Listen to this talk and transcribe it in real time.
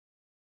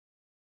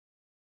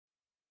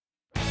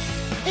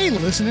Hey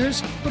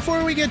listeners,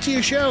 before we get to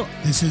your show,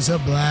 this is a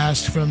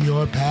blast from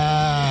your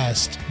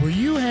past. Were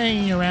you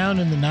hanging around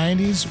in the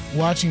 90s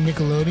watching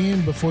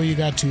Nickelodeon before you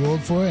got too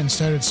old for it and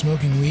started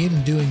smoking weed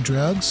and doing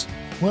drugs?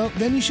 Well,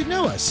 then you should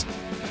know us.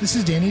 This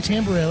is Danny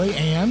Tamborelli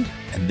and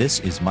this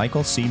is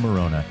Michael C.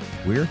 Morona.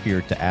 We're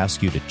here to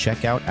ask you to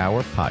check out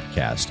our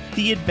podcast,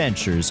 The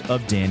Adventures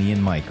of Danny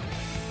and Michael.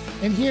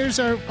 And here's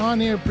our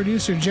on-air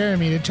producer,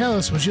 Jeremy, to tell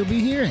us what you'll be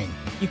hearing.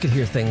 You could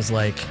hear things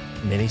like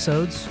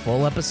minisodes,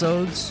 full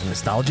episodes,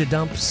 nostalgia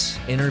dumps,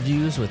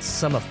 interviews with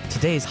some of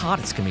today's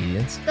hottest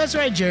comedians. That's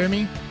right,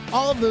 Jeremy.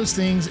 All of those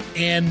things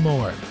and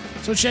more.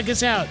 So check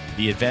us out.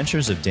 The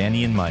Adventures of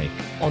Danny and Mike.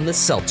 On the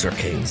Seltzer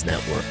Kings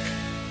Network.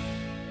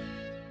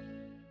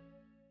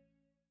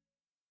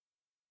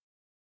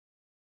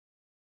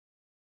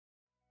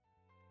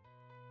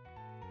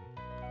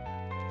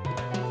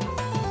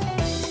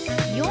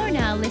 You're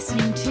now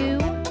listening to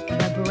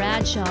The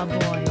Bradshaw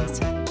Boys,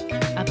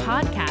 a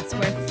podcast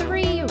where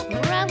three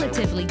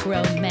relatively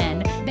grown men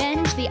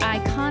binge the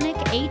iconic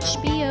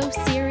HBO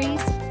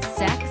series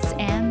Sex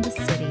and the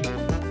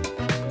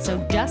City. So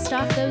dust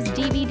off those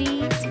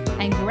DVDs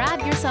and grab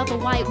yourself a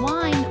white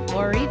wine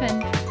or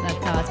even a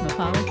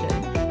Cosmopolitan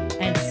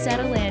and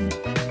settle in.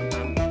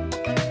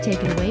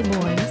 Take it away,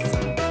 boys.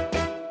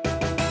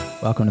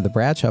 Welcome to the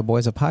Bradshaw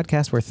Boys, a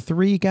podcast where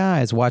three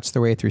guys watch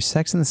their way through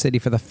Sex and the City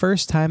for the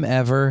first time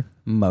ever,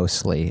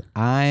 mostly.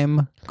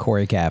 I'm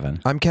Corey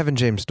Gavin. I'm Kevin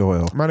James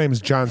Doyle. My name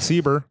is John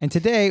Sieber. And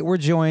today we're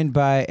joined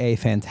by a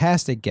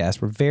fantastic guest.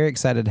 We're very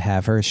excited to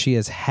have her. She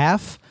is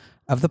half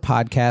of the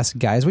podcast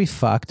Guys We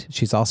Fucked.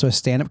 She's also a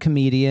stand-up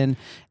comedian,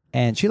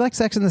 and she likes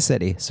Sex and the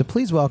City. So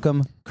please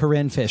welcome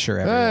Corinne Fisher,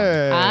 everyone.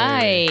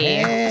 Hey. Hi.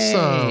 Hey.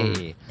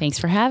 Awesome. Thanks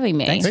for having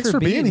me. Thanks for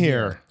being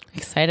here.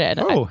 Excited.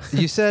 Oh,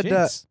 you said,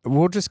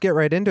 we'll just get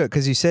right into it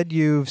because you said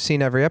you've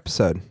seen every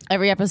episode.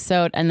 Every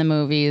episode and the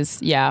movies,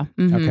 yeah.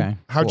 Mm-hmm. Okay.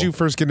 How'd you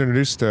first get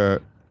introduced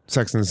to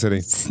Sex and the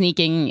City?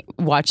 Sneaking,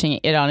 watching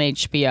it on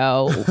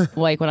HBO,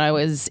 like when I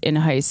was in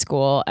high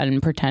school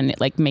and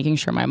making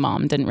sure my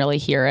mom didn't really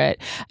hear it.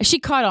 She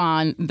caught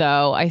on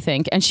though, I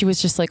think, and she was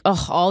just like,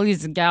 oh, all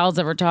these gals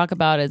ever talk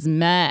about is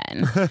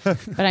men.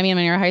 But I mean,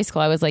 when you're in high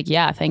school, I was like,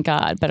 yeah, thank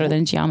God, better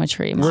than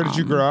geometry. Mom. Where did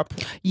you grow up?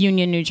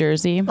 Union, New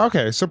Jersey.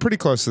 Okay, so pretty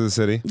close to the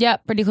city.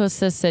 Yep, pretty close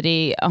to the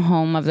city, a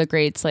home of the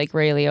greats like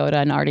Ray Liotta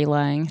and Artie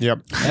Lang. Yep.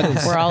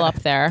 We're all up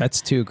there. That's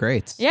two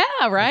greats. Yeah,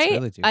 right?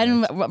 Really two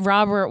and greats.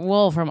 Robert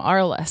Wool from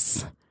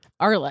Arliss.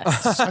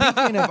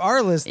 Speaking of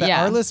Arliss,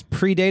 Yeah. Arliss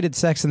predated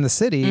Sex and the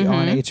City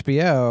on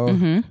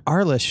HBO.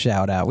 Arliss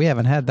shout out. We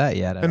haven't had that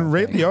yet. And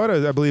Ray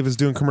Liotta, I believe, is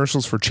doing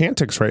commercials for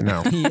Chantix right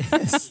now.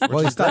 Yes.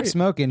 Well, he stopped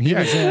smoking. He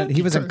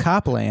was in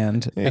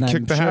Copland, Yeah, and I'm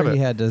kicked the sure habit. he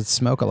had to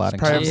smoke a lot.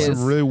 Probably have Jeez.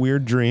 some really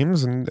weird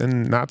dreams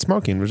and not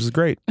smoking, which is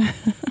great.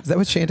 Is that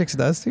what Chantix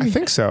does to you? I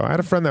think so. I had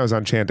a friend that was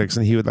on Chantix,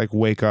 and he would like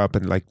wake up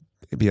and like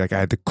it'd be like I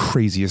had the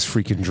craziest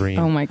freaking dream.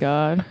 Oh my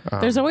God.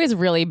 There's always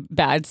really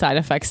bad side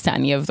effects to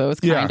any of those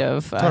kind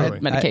of totally.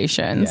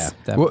 medications. Yeah,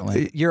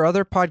 definitely. Well, your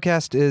other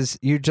podcast is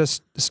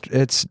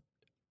it's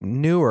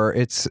newer.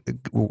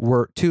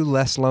 We're two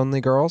less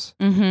lonely girls.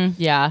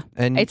 Yeah.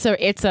 And It's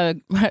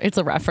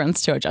a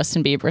reference to a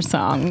Justin Bieber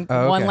song, Oh,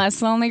 okay. One Less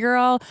Lonely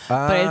Girl,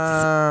 but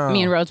it's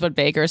me and Rosebud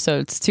Baker, so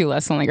it's Two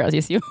Less Lonely Girls.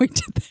 You see what we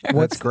did there?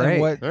 That's great.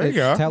 There you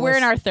go. We're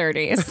in our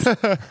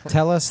 30s.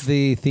 Tell us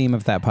the theme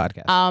of that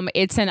podcast.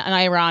 It's an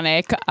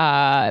ironic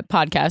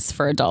podcast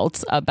for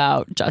adults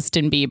about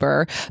Justin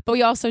Bieber, but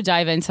we also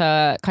dive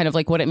into kind of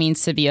like what it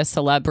means to be a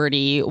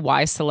celebrity,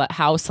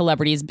 how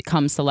celebrities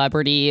become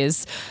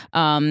celebrities.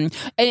 And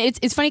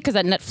it's funny because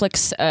that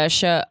Netflix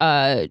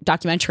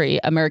documentary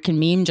American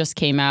Meme just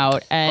came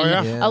out,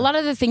 and a lot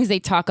of the things they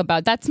talk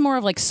about, that's more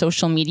of like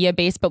social media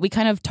based, but we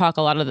kind of talk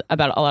about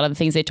a lot of the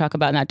things they talk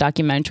about in that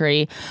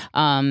documentary.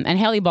 And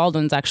Haley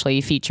Baldwin's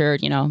actually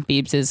featured,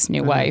 Biebs'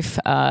 new wife.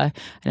 I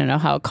don't know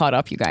how caught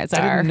up you guys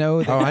are. I didn't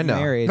know they Oh, were I know.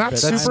 married. Not but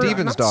super,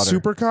 Steven's not daughter.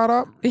 super caught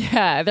up.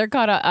 Yeah, they're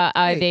caught up.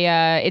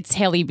 It's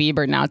Haley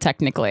Bieber now,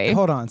 technically.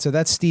 Hold on. So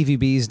that's Stevie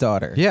B's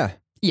daughter. Yeah.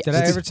 Yeah. Did I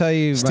ever tell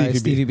you my Stevie B.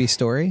 Stevie B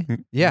story?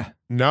 Yeah.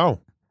 No.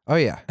 Oh,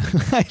 yeah.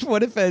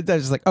 What if I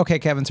was like, okay,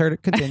 Kevin's heard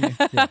it. Continue.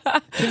 Yeah.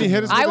 Can you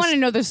hit us? I with want to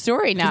know the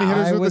story Can you hit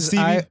now. us with the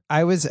Stevie?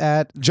 I was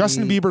at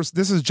Justin the- Bieber's.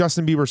 This is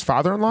Justin Bieber's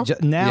father-in-law.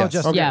 Now Yes.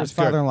 Justin Okay, Bieber's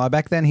good. father-in-law.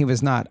 Back then he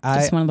was not.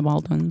 Just one of the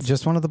Baldwins.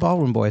 Just one of the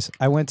Baldwin boys.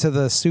 I went to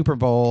the Super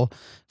Bowl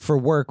for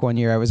work one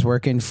year. I was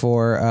working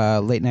for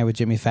Late Night with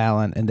Jimmy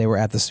Fallon, and they were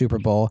at the Super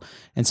Bowl.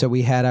 And so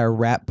we had our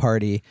rap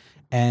party,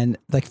 and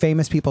like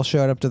famous people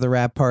showed up to the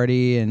rap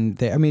party, and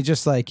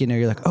just like,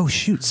 you're like, oh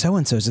shoot,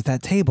 so-and-so's at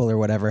that table or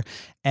whatever.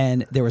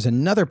 And there was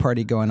another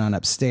party going on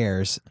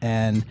upstairs,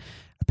 and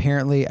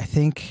apparently I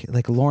think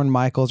like Lorne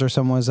Michaels or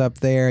someone was up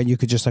there, and you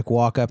could just like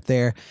walk up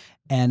there,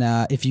 and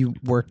if you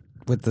worked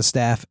with the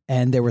staff,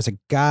 and there was a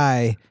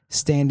guy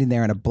standing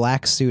there in a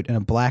black suit and a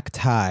black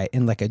tie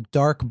in like a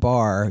dark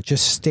bar,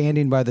 just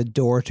standing by the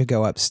door to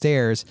go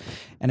upstairs.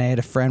 And I had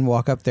a friend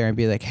walk up there and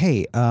be like,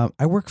 hey,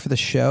 I work for the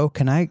show.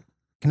 Can I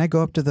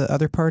go up to the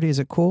other party? Is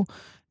it cool?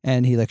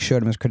 And he like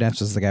showed him his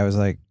credentials. The guy was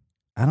like,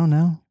 I don't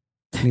know.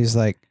 And he's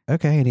like,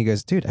 okay. And he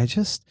goes, dude, I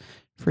just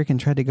freaking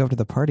tried to go to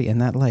the party and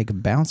that like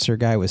bouncer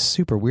guy was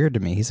super weird to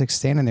me. He's like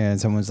standing there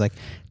and someone's like,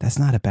 that's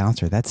not a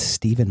bouncer, that's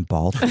Stephen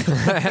Baldwin.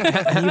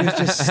 And he was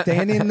just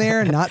standing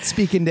there not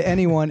speaking to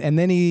anyone, and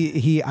then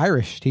he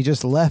Irished. He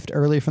just left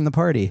early from the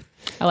party.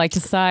 I like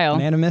his style.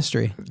 Man of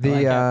mystery.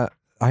 I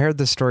heard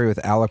this story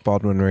with Alec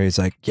Baldwin where he's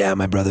like, yeah,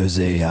 my brother's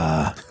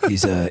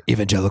he's a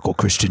evangelical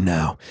Christian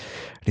now.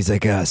 And he's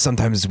like,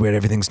 sometimes it's weird,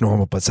 everything's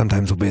normal, but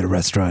sometimes we'll be at a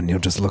restaurant and you'll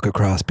just look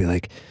across, be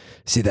like,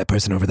 see that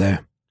person over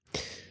there?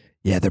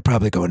 Yeah, they're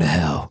probably going to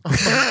hell.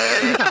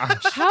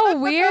 How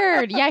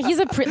weird. Yeah, he's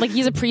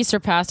a priest or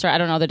pastor. I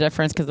don't know the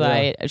difference because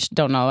I just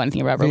don't know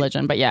anything about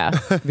religion, but yeah.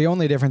 The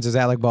only difference is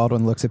Alec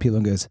Baldwin looks at people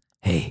and goes,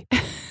 Hey,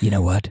 you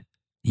know what?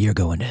 You're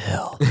going to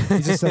hell. he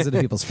just says it to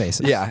people's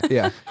faces.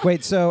 Yeah.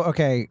 Wait, so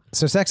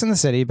Sex and the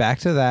City, back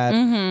to that.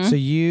 Mm-hmm.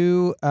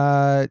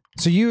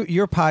 So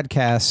your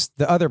podcast,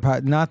 the other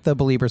not the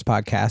Beliebers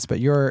podcast, but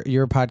your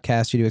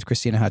podcast you do with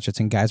Christina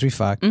Hutchinson, Guys We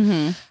Fuck.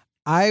 Mm-hmm.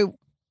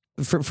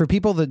 For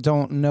people that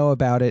don't know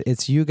about it,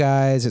 it's you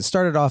guys. It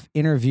started off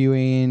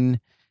interviewing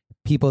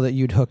people that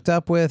you'd hooked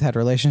up with, had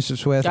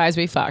relationships with. Guys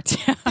We Fucked.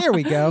 There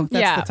we go.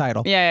 That's the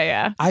title.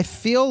 Yeah. I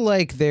feel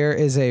like there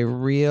is a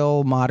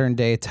real modern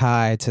day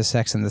tie to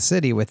Sex and the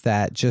City with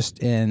that,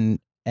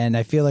 and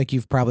I feel like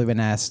you've probably been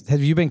asked,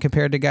 have you been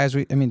compared to have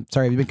you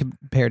been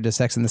compared to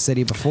Sex and the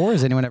City before?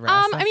 Has anyone ever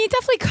asked that? I mean, it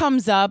definitely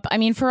comes up. I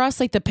mean, for us,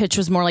 like the pitch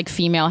was more like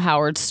female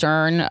Howard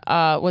Stern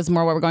was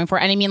more what we're going for.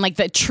 And I mean, like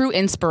the true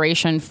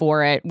inspiration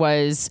for it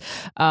was,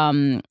 oh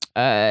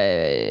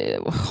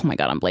my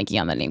God, I'm blanking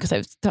on the name because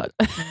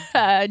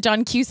I've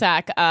John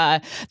Cusack,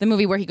 the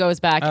movie where he goes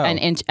back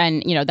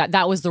and you know,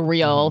 that was the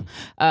real,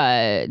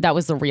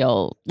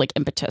 like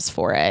impetus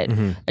for it.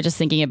 Just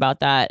thinking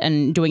about that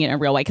and doing it in a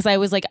real way. Cause I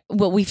was like,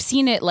 well, we've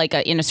seen it like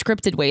in a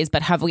scripted ways,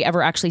 but have we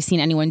ever actually seen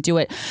anyone do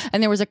it?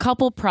 And there was a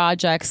couple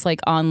projects like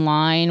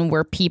online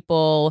where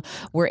people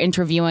were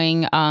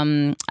interviewing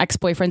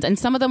ex-boyfriends, and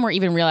some of them were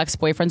even real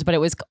ex-boyfriends, but it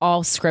was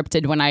all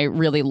scripted when I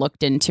really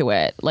looked into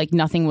it. Like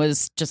nothing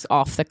was just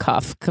off the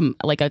cuff,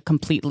 like a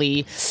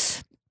completely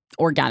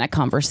organic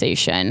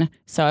conversation.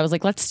 So I was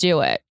like, let's do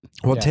it.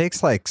 Well, it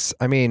takes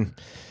I mean,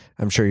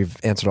 I'm sure you've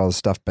answered all this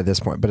stuff by this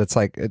point, but it's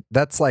like,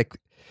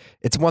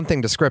 it's one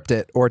thing to script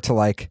it or to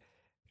like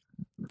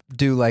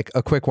do like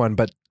a quick one,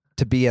 but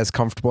to be as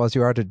comfortable as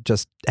you are to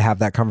just have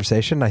that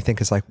conversation, I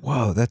think is like,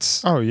 whoa,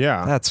 that's well,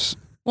 that's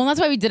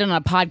why we did it on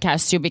a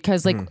podcast too,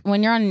 because like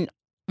when you're on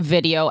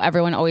video,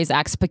 everyone always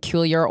acts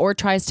peculiar or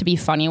tries to be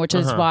funny, which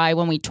is why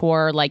when we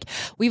tour, like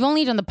we've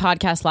only done the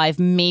podcast live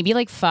maybe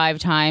like 5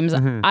 times.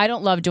 I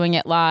don't love doing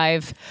it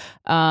live.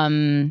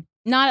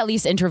 Not at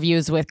least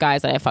interviews with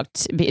guys that I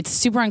fucked. It's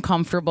super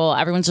uncomfortable.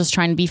 Everyone's just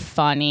trying to be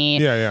funny.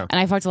 Yeah. And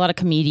I fucked a lot of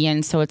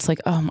comedians, so it's like,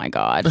 oh my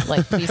God,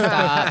 like please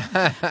stop.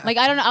 Like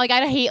I don't know, like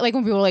I hate like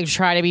when people like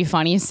try to be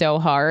funny so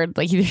hard.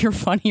 Like either you're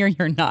funny or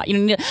you're not.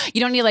 You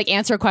don't need to like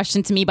answer a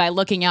question to me by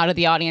looking out at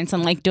the audience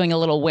and like doing a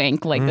little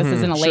wink. Like this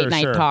isn't a late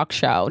night talk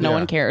show. No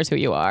one cares who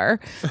you are,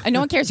 and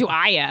no one cares who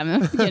I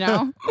am. You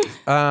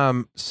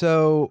know.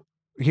 So.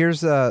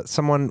 Here's I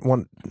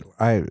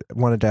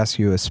wanted to ask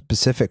you a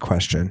specific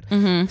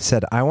question.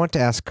 Said, I want to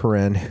ask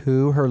Corinne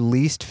who her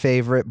least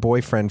favorite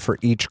boyfriend for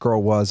each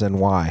girl was and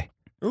why.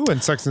 Ooh,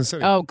 and Sex and the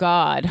City. Oh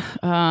God.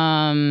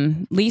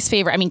 Least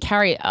favorite. I mean,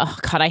 Carrie. Oh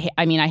God.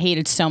 I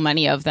hated so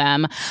many of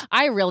them.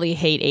 I really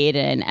hate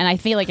Aiden, and I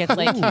feel like it's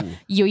like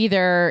you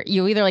either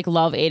like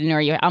love Aiden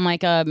or I'm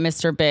like a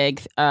Mr.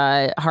 Big,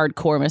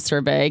 hardcore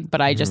Mr. Big,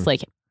 but I just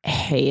like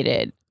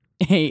hated.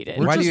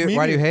 Why do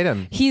you hate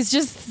him? He's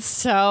just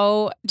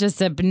so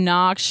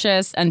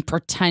obnoxious and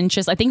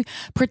pretentious. I think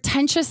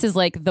pretentious is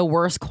like the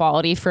worst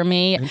quality for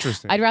me.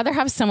 Interesting. I'd rather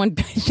have someone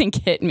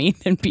hit me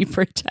than be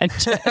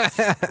pretentious.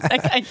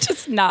 Like I'm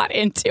just not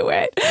into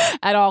it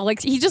at all.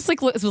 Like he just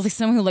like was like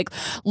someone who like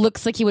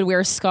looks like he would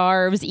wear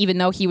scarves even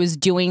though he was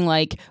doing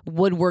like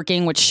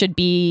woodworking, which should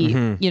be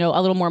you know, a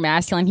little more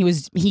masculine.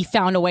 He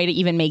found a way to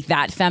even make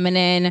that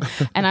feminine,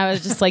 and I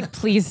was just like,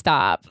 please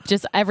stop.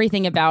 Just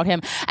everything about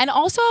him. And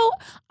also,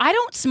 I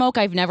don't smoke.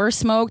 I've never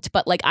smoked,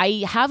 but like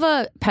I have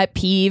a pet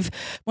peeve.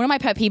 One of my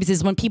pet peeves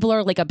is when people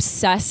are like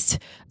obsessed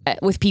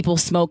with people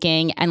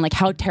smoking and like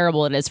how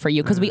terrible it is for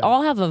you, because we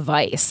all have a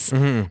vice.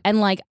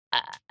 And like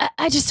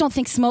I just don't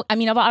think smoke. I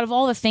mean, out of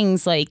all the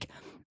things, like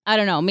I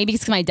don't know, maybe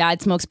it's because my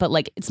dad smokes, but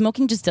like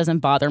smoking just doesn't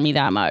bother me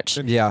that much.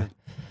 Yeah.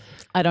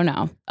 I don't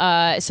know.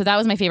 So that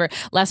was my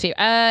last favorite.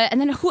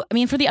 And then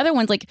for the other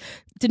ones, like,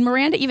 did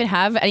Miranda even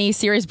have any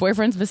serious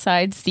boyfriends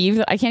besides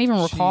Steve? I can't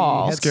even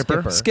recall.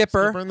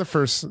 Skipper in the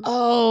first.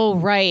 Oh,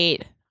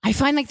 right. I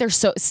find like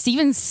Steve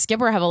and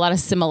Skipper have a lot of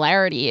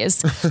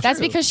similarities. That's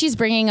because she's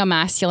bringing a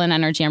masculine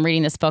energy. I'm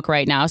reading this book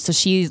right now. So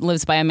she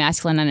lives by a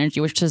masculine energy,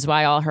 which is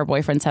why all her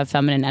boyfriends have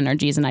feminine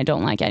energies, and I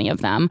don't like any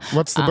of them.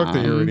 What's the book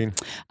that you're reading?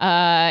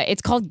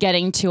 It's called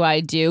Getting to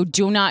I Do.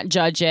 Do not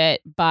judge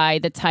it by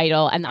the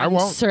title. And I'm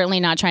certainly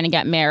not trying to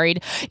get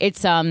married.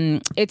 It's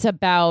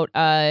about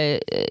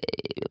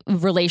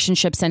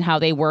relationships and how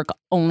they work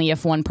only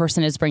if one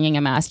person is bringing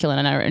a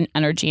masculine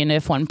energy and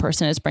if one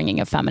person is bringing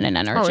a feminine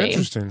energy. Oh,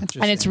 interesting.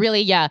 And it's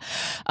really,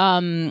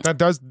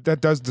 That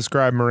does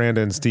describe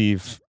Miranda and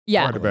Steve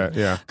quite a bit,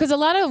 yeah. Because a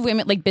lot of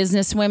women, like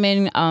business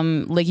women,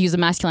 like use a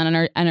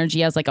masculine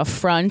energy as like a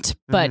front,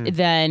 but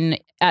then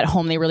at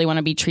home they really want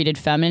to be treated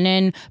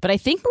feminine. But I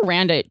think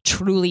Miranda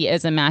truly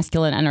is a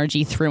masculine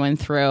energy through and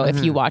through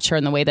if you watch her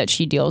in the way that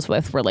she deals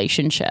with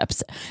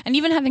relationships. And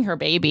even having her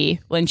baby,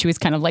 when she was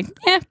kind of like,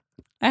 I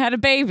had a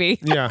baby.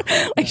 Yeah.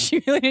 Like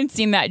she really didn't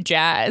seem that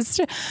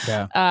jazzed.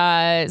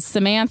 Yeah.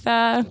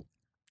 Samantha,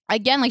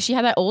 again, like she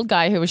had that old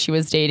guy who she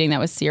was dating that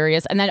was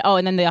serious. And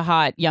then the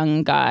hot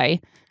young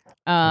guy.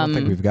 I don't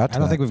think we've got to I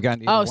don't that. think we've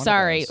gotten. Oh,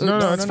 sorry.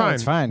 No, it's fine.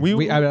 It's fine.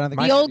 We- I don't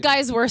think The old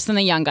guy's worse than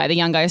the young guy. The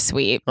young guy's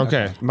sweet.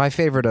 Okay. My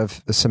favorite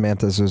of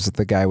Samantha's was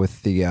the guy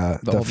with the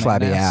old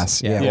flabby man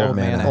ass. Yeah, old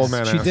man ass. Old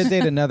man She ass. did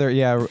date another,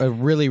 a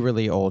really,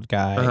 really old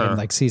guy in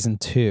like season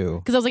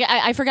 2. Because I was like,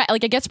 I forgot.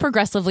 Like, it gets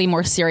progressively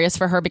more serious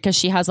for her because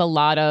she has a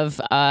lot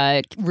of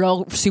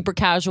real super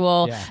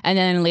casual, and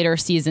then in later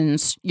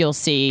seasons you'll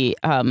see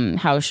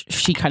how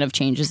she kind of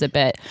changes a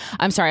bit.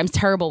 I'm sorry, I'm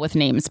terrible with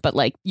names, but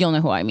like you'll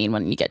know who I mean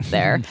when you get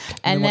there.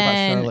 And what about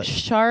then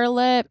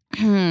Charlotte.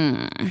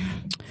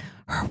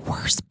 Her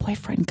worst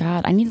boyfriend.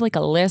 God, I need like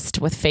a list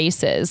with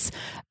faces.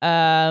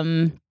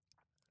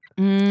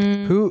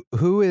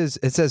 Who is?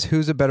 It says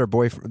who's a better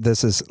boyfriend.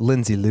 This is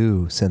Lindsay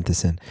Lou sent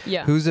this in.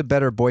 Yeah. Who's a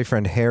better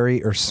boyfriend,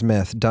 Harry or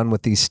Smith? Done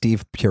with these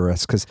Steve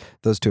purists because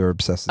those two are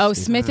obsessed. With Oh,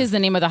 Steve. Smith is the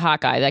name of the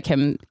hot guy that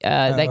Kim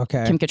Okay.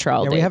 Kim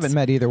Cattrall Yeah, we dates. haven't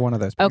met either one of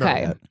those people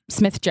Okay, yet.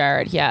 Smith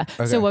Jared. Yeah.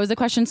 Okay. So what was the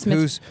question?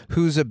 Smith.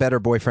 Who's a better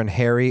boyfriend,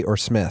 Harry or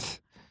Smith?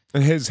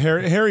 And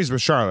Harry's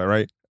with Charlotte,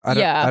 right? I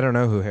don't, Yeah. I don't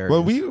know who Harry.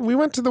 Well, is. we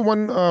went to the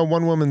one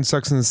woman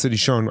Sex and the City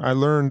show. And I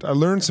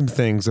learned some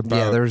things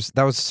about.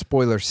 that was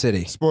Spoiler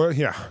City.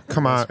 Yeah,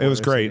 come on, it was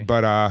Spoiler great, City.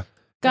 but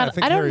God, I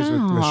think I don't Harry's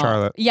know. with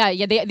Charlotte.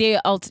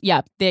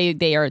 Yeah,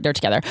 they're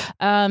together.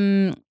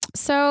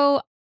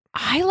 So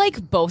I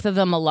like both of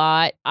them a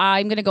lot.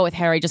 I'm gonna go with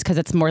Harry just because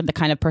it's more the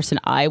kind of person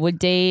I would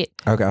date.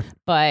 Okay,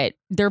 But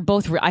they're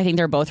both. I think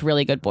they're both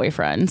really good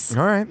boyfriends.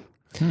 all right.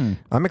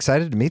 I'm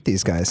excited to meet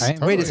these guys. I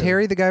am Wait, is totally.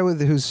 Harry the guy with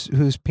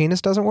whose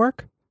penis doesn't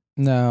work?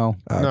 No.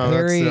 No,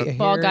 Harry, that's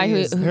Bald guy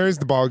Harry is- Harry's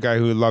the bald guy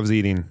who loves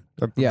eating,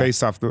 Yeah.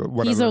 based off the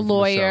whatever. He's a from the show.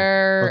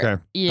 lawyer.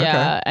 Okay.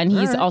 Yeah, and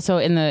he's All right.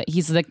 also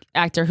he's the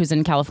actor who's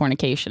in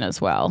Californication as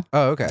well.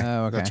 Oh, okay.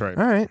 Oh, okay. That's right.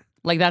 All right.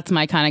 Like that's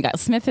my kind of guy.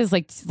 Smith is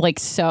like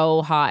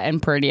so hot and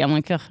pretty. I'm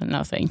like, ugh,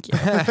 no, thank you.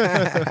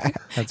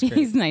 That's great.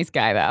 He's a nice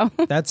guy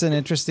though. That's an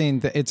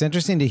interesting. It's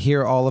interesting to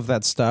hear all of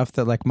that stuff.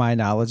 That like my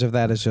knowledge of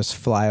that is just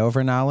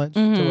flyover knowledge.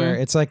 To where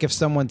it's like if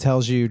someone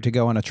tells you to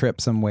go on a trip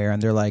somewhere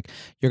and they're like,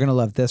 "You're gonna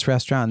love this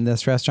restaurant and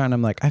this restaurant."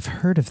 I'm like, I've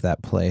heard of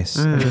that place.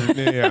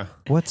 Yeah.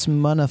 What's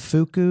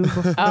Monofuku?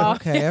 before? Oh.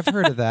 Okay, I've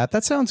heard of that.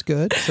 That sounds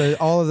good. So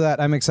all of that,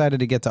 I'm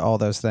excited to get to all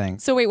those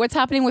things. So wait, what's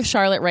happening with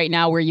Charlotte right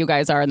now? Where you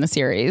guys are in the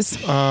series?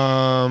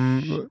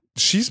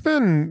 She's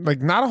been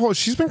like not a whole.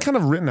 She's been kind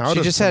of written out. She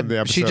of just some had of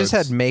the she just had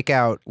episodes. make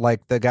out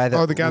like the guy that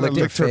Oh, the guy that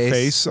licked her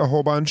face a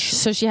whole bunch.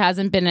 So she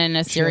hasn't been in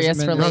a serious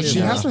been in- No,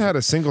 relationship. she hasn't had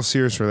a single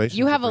serious relationship.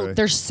 You have really.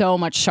 there's so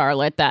much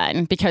Charlotte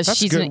then because That's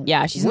she's good.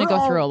 gonna We're go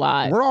all- through a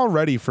lot. We're all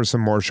ready for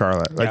some more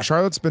Charlotte. Like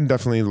Charlotte's been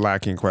definitely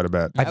lacking quite a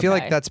bit. I feel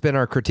Okay. like that's been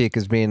our critique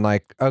as being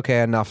like,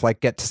 okay, enough.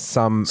 Like, get to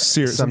some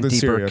Something deeper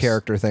serious.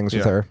 character things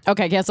with Yeah. her.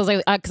 Okay, yes, I was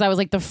like, because I was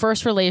like, the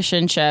first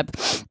relationship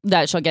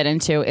that she'll get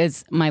into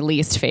is my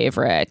least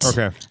favorite.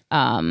 Okay.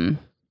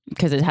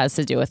 Because it has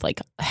to do with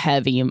like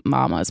heavy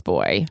mama's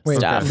boy Wait,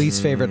 stuff.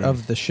 least favorite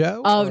of the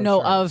show? Oh Or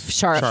no,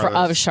 Charlotte?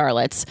 of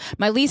Charlotte's.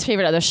 My least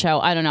favorite of the show.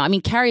 I don't know. I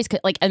mean, Carrie's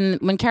like, and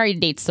when Carrie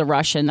dates the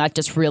Russian, that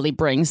just really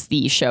brings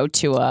the show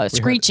to a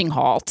screeching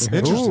halt.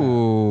 Interesting.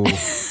 Ooh,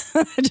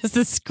 Just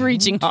a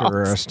screeching halt.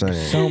 interesting.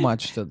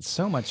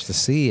 so much to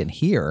see and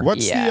hear.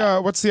 What's Yeah.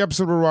 the What's the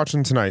episode we're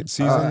watching tonight?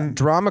 Season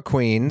Drama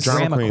Queens.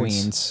 Drama Drama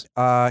Queens.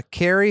 Queens.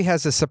 Carrie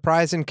has a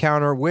surprise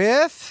encounter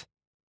with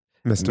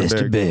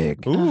Mr.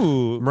 Big.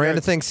 Ooh, Miranda yeah,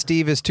 thinks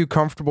Steve is too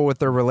comfortable with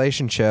their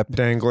relationship.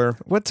 Dangler.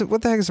 What the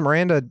heck is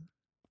Miranda?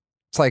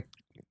 It's like,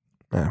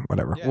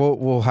 whatever. Yeah.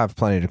 We'll have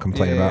plenty to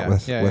complain about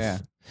with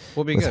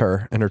We'll be with good.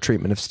 her and her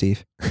treatment of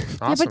Steve. Awesome.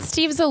 Yeah, but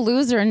Steve's a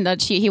loser, and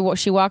that she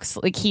walks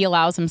like he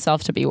allows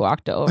himself to be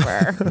walked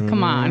over.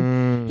 Come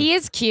on, he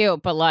is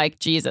cute, but like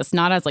Jesus,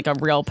 not as like a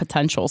real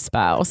potential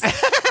spouse.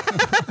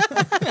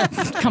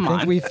 Come I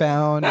think on. we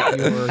found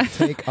your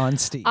take on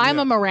Steve. I'm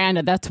a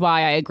Miranda. That's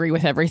why I agree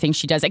with everything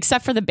she does,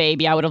 except for the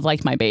baby. I would have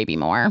liked my baby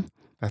more.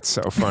 That's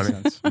so funny.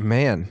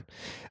 Man.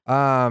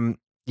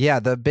 Yeah,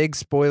 the big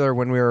spoiler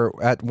when we were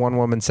at One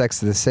Woman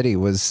Sex of the City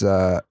was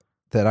that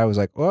I was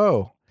like,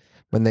 whoa,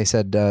 when they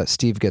said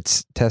Steve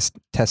gets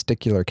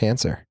testicular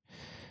cancer.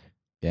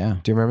 Yeah.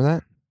 Do you remember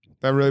that?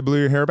 That really blew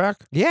your hair back?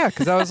 Yeah,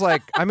 because I was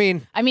like, I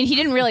mean, I mean, he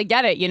didn't really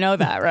get it. You know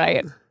that,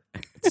 right?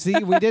 See,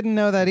 we didn't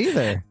know that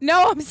either.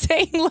 No, I'm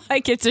saying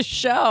like it's a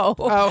show.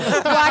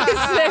 Oh. Why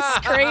is this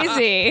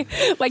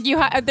crazy? Like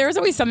there's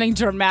always something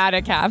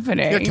dramatic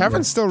happening. Yeah,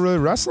 Kevin's still really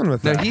wrestling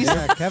with No, that. he's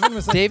Kevin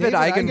was like, David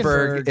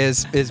Eigenberg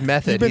is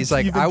method. You've been- He's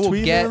like, you've been I will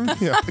tweeting get him?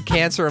 Yeah.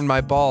 cancer in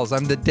my balls.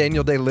 I'm the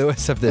Daniel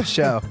Day-Lewis of this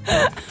show.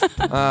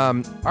 All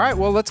right,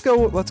 well, let's go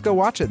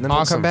watch it, and then we'll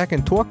Awesome. come back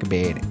and talk about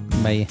it.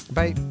 Bye.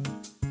 Bye.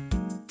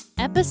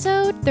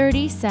 Episode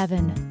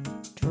 37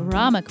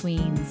 Drama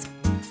Queens.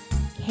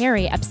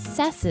 Carrie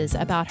obsesses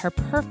about her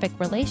perfect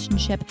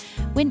relationship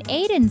when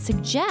Aiden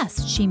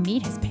suggests she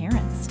meet his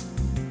parents.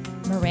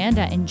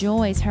 Miranda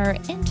enjoys her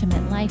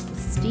intimate life with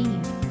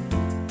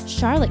Steve.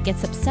 Charlotte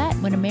gets upset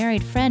when a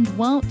married friend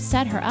won't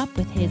set her up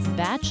with his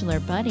bachelor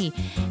buddy.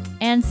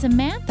 And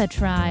Samantha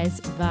tries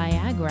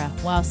Viagra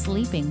while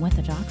sleeping with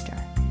a doctor.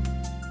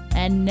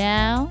 And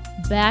now,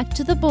 back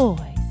to the boys.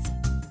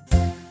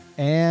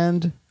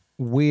 And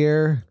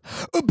we're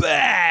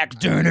Back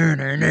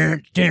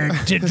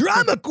to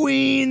Drama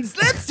Queens.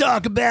 Let's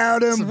talk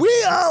about them.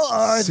 We all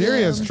are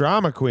Serious them.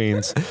 drama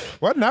queens.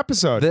 What an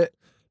episode. The-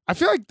 I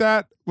feel like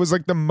that was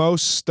like the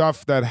most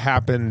stuff that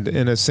happened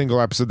in a single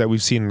episode that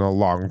we've seen in a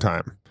long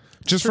time.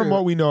 Just from True.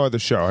 what we know of the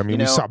show. I mean,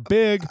 we saw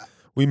Big.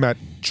 We met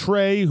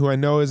Trey, who I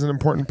know is an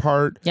important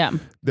part. Yeah.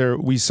 There,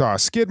 we saw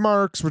skid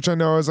marks, which I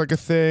know is like a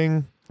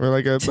thing. Or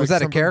like a Was like that a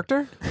something-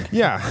 character?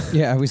 Yeah.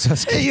 yeah, we saw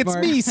skid Hey, it's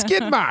marks. me,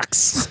 Skid Marks.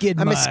 Skid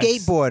I'm a marks.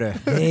 skateboarder.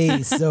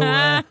 Hey, so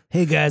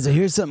hey guys, I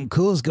hear something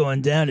cool's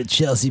going down at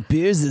Chelsea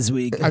Piers this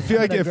week. I feel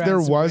like I'm if gonna there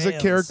grind some was a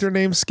rails. character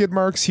named Skid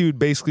Marks, he would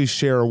basically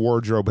share a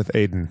wardrobe with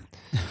Aiden.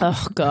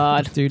 Oh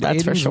God, Dude, that's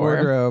Aiden's for sure.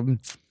 wardrobe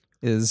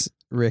is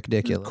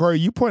ridiculous. Corey,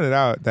 you pointed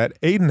out that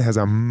Aiden has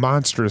a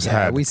monstrous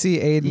Yeah, head. we see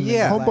Aiden. in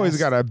Yeah. the Homeboy's last-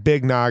 got a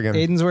big noggin.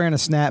 Aiden's wearing a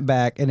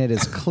snapback, and it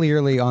is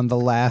clearly on the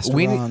last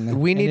We rung.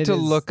 we And need it to is-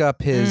 look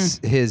up his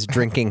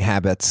drinking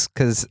habits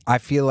because I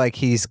feel like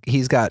he's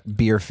got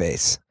beer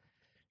face.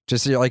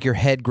 Just like your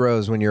head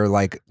grows when you're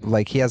like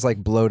he has like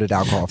bloated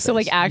alcohol. So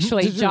like face.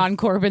 actually, John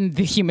Corbin,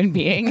 the human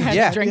being, has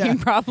Yeah. a drinking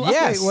problem.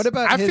 Yes. Wait, what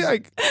about I his, feel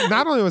like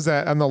not only was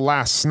that on the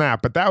last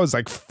snap, but that was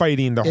like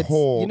fighting the it's-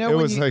 whole. you know, it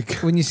when was you, like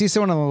when you see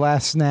someone on the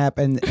last snap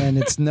and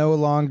it's no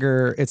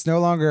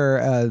longer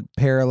a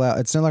parallel.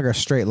 It's no longer a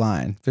straight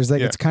line. There's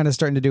like Yeah. it's kind of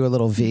starting to do a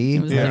little V.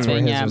 It was That's where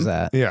moving, his yeah. was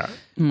at. yeah. Oh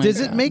my Does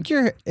it God. make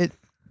your it?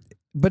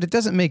 But it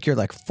doesn't make your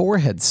like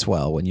forehead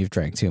swell when you've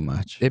drank too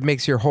much. it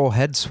makes your whole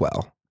head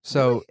swell.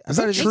 So I Is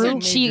thought that it just true? Your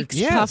made cheeks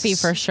your- puffy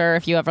Yes. for sure.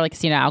 If you ever like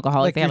seen an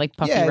alcoholic, they have like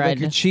puffy yeah, red. like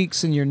your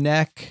cheeks and your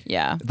neck.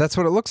 Yeah. that's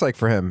what it looks like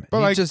for him. But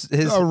He like just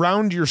his.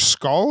 around your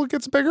skull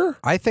gets bigger.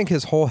 I think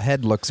his whole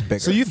head looks bigger.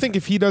 So you think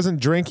if he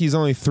doesn't drink, he's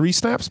only 3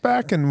 snaps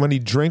back, and when he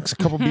drinks a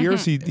couple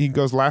beers, he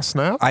goes last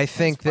snap? I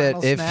think that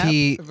final if snap?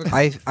 he,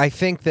 I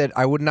think that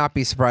I would not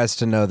be surprised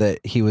to know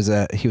that he was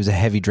a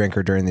heavy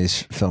drinker during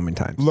these filming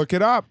times. Look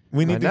it up.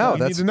 We need, know, we need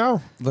that's- to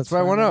know. Let's That's what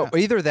I want to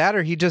know. Either that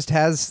or he just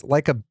has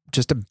like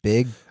just a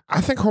big. I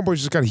think Homeboy's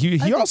just got.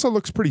 He also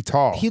looks pretty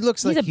tall. He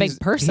looks He's like a big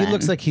person. He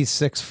looks like he's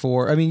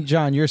 6'4". I mean,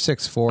 John, you're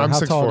 6'4". I'm How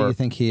tall 6'4". do you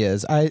think he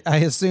is? I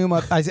assume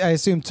I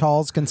assume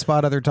talls can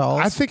spot other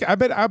talls. I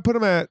bet I'd put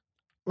him at.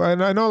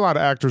 And I know a lot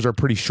of actors are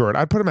pretty short.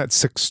 I'd put him at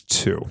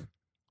 6'2".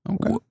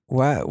 Okay.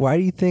 Why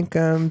do you think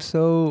I'm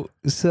so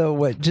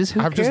what? Just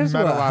who I've just cares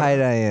met a what lot of- height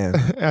I am?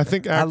 I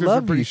think I actors are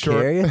love pretty you,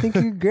 short. Carrie. I think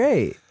you're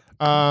great.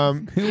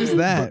 Who was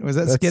that? Was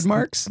that Skid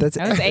Marks? That's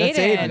That was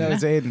Aiden. That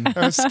was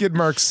Aiden. Skid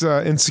Mark's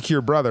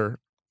insecure brother,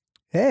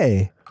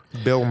 Hey,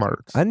 Bill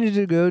Marks. I need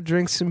to go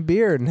drink some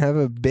beer and have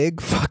a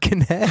big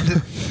fucking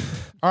head.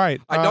 All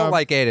right. I don't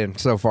like Aiden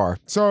so far.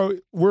 So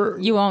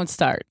You won't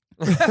start.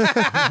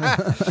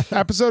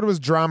 episode was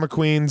drama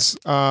queens.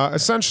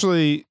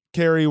 Essentially,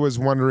 Carrie was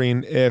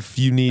wondering if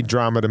you need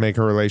drama to make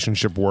a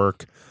relationship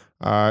work.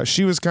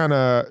 She was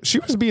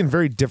being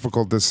very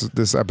difficult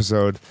this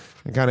episode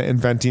and kind of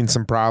inventing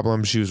some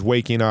problems. She was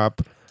waking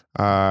up.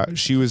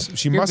 She You're must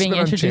have being been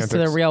on introduced to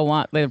the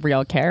Chantix.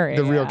 real Carrie.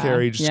 The real yeah.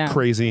 Carrie, just Yeah.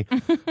 crazy.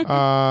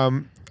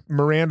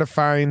 Miranda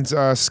finds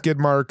skid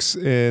marks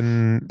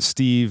in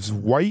Steve's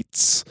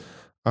whites.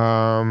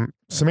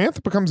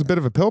 Samantha becomes a bit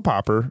of a pill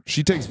popper.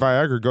 She takes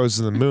Viagra, goes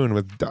to the moon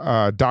with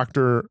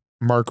Dr.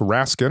 Mark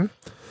Raskin.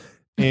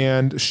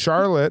 And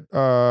Charlotte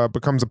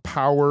becomes a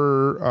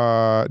power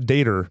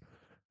dater.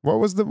 What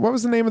was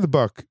the name of the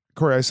book?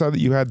 Corey, I saw that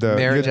you had the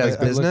Marriage you had as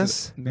the-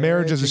 business.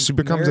 Marriage as she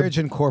becomes Marriage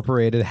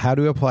Incorporated: How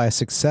to Apply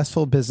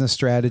Successful Business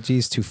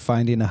Strategies to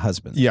Finding a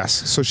Husband. Yes,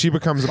 so she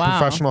becomes a Wow.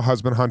 professional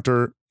husband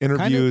hunter. Kind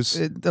Interviews.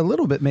 of, a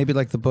little bit, maybe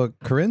like the book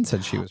Corinne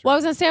said she was. Well, I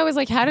was gonna say, I was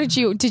like, how did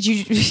you did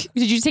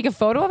you take a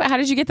photo of it? How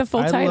did you get the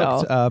full I title?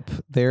 looked up.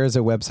 There is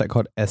a website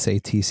called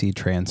SATC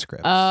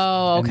Transcripts.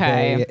 Oh, And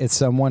okay. it's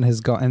someone has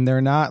gone, and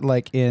they're not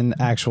like in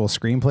actual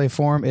screenplay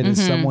form. It is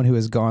Mm-hmm. someone who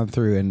has gone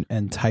through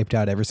and typed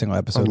out every single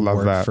episode love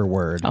word that. for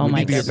word. Oh we my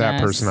need to get that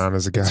goodness. person on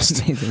as a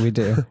guest. Amazing. We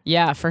do.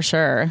 Yeah, for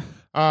sure.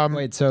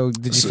 Wait, so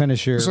did you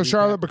finish your? So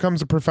Charlotte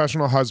becomes a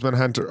professional husband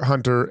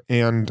hunter,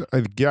 and I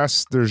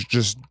guess there's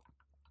just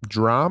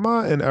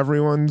drama in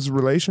everyone's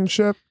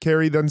relationship.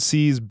 Carrie then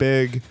sees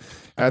Big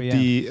at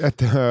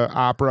the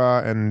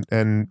opera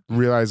and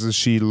realizes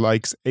she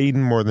likes Aiden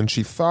more than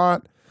she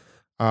thought.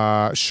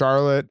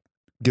 Charlotte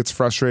gets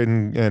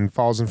frustrated and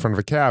falls in front of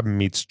a cab and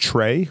meets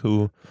Trey,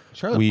 who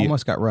Charlotte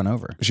almost got run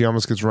over. She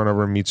almost gets run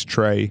over and meets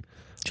Trey.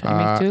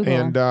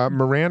 And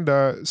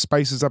Miranda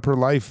spices up her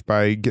life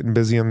by getting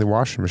busy on the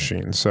washing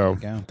machine. So,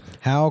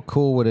 how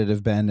cool would it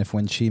have been if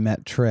when she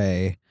met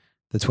Trey,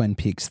 the Twin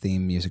Peaks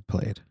theme music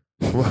played?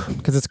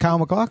 Because it's Kyle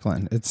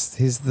MacLachlan.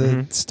 He's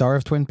the star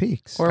of Twin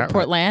Peaks. Or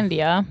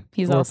Portlandia.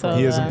 He is in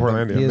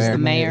Portlandia. He is the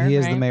mayor. He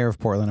is the mayor of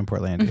Portland and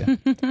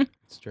Portlandia.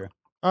 It's true.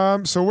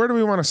 So where do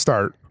we want to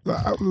start?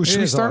 Should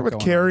we start with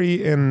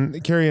Carrie and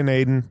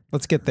Aiden?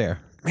 Let's get there.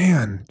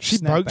 Man,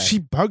 she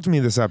bugged me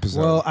this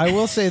episode. Well, I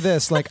will say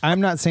this, like, I'm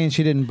not saying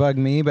she didn't bug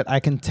me, but I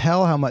can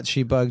tell how much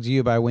she bugged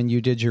you by when you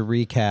did your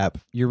recap.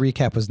 Your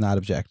recap was not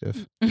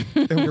objective.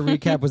 Your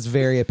recap was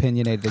very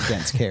opinionated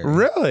against Carrie.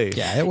 Really?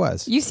 Yeah, it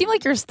was. You seem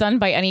like you're stunned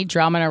by any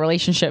drama in a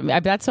relationship.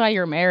 That's why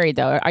you're married,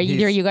 though. Are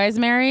you guys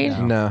married?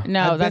 No.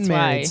 I've that's been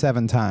married why.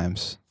 7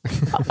 times.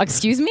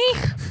 Excuse me?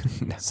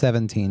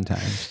 17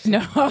 times.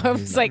 No, I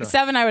was like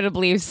 7. I would have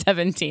believed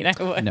 17. I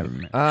would. Never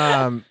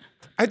mind.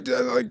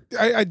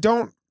 I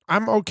don't.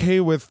 I'm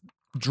okay with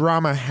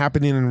drama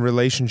happening in a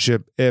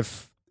relationship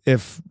if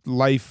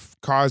life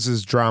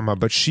causes drama,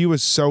 but she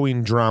was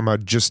sowing drama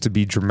just to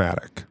be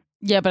dramatic.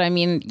 Yeah, but I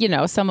mean,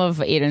 some of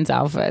Aiden's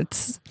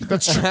outfits.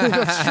 That's true.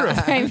 That's true.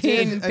 I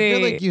mean, I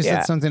feel like you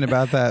said something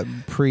about that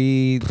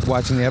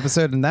pre-watching the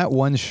episode, and that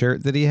one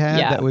shirt that he had,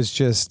 that was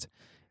just.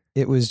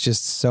 It was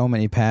just so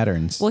many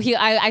patterns. Well,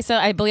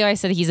 I believe I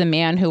said he's a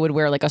man who would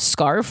wear like a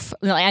scarf,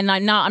 and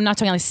I'm not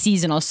talking like a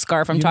seasonal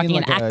scarf. I'm talking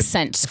an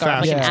accent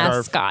scarf, like an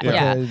ascot.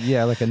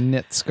 Like a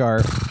knit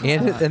scarf,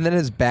 and then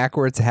his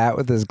backwards hat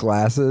with his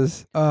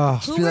glasses.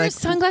 Who wears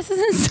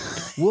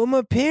sunglasses? Well,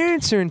 my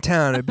parents are in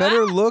town. I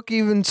better look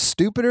even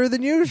stupider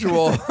than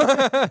usual.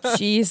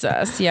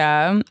 Jesus,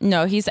 yeah.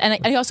 No,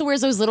 and he also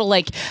wears those little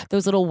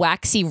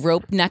waxy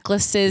rope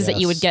necklaces that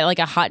you would get like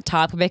a Hot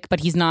Topic, but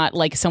he's not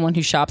like someone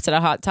who shops at a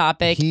Hot Topic.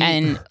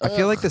 And I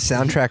feel like the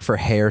soundtrack for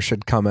Hair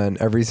should come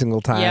in every single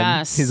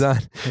time he's on. I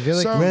feel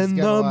like when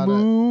the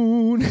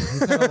moon.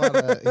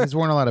 He's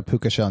worn a lot of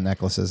puka shell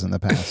necklaces in the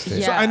past.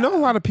 Yeah. So I know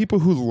a lot of people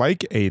who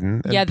like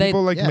Aiden, and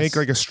people make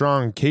like a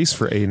strong case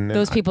for Aiden.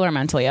 Those people are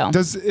mentally ill.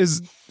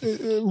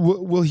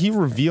 Will he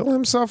reveal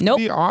himself to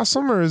be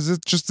awesome, or is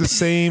it just the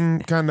same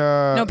kind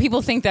of? No,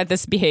 people think that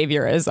this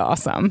behavior is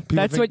awesome.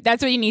 That's what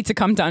you need to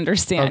come to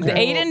understand.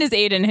 Okay. Aiden is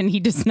Aiden, and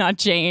he does not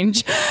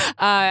change.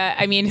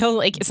 I mean,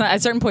 he'll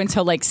at certain points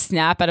he'll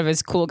snap out of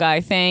his cool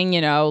guy thing,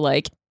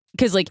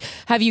 because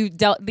you've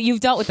dealt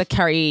with the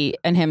Carrie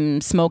and him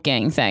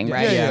smoking thing,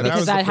 right? Yeah,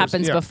 because that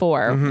happens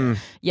before. Mm-hmm.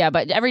 Yeah,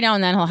 but every now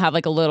and then he'll have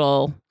like a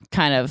little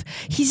kind of.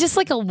 He's just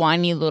like a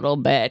whiny little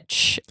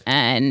bitch,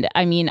 and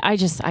I mean, I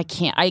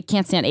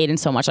can't stand Aiden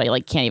so much. I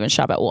can't even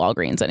shop at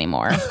Walgreens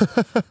anymore.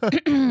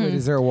 Wait,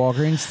 is there a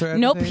Walgreens thread?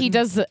 Nope, he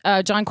does.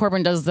 John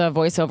Corbin does the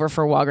voiceover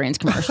for Walgreens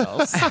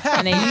commercials,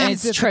 and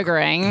it's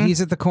triggering. He's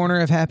at the corner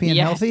of Happy and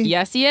Healthy?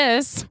 Yes, he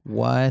is.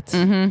 What?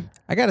 Mm-hmm.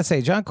 I gotta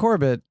say, John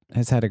Corbett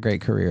has had a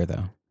great career,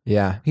 though.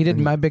 Yeah. He did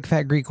My Big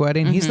Fat Greek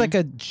Wedding. He's like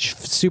a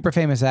super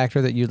famous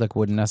actor that you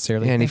wouldn't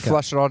necessarily and he think of.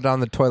 flushed it all down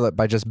the toilet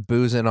by just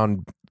boozing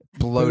on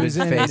bloated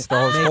face.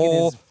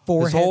 His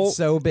forehead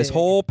so big. His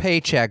whole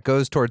paycheck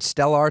goes towards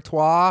Stella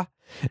Artois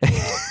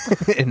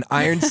and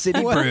Iron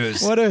City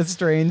Brews. What a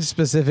strange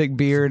specific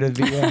beer to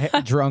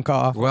be drunk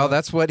off. Well,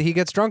 that's what he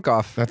gets drunk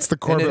off. That's the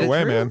Corbett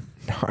way, man.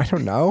 No, I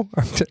don't know.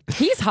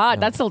 He's hot.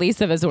 That's the least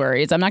of his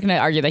worries. I'm not going to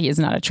argue that he's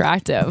not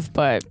attractive,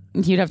 but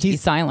you'd have to be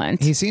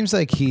silent. He seems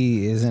like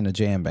he is in a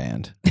jam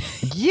band.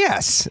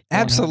 Yes,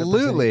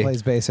 absolutely. He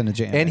plays bass in a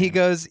jam and band. he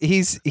goes,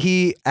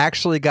 he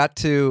actually got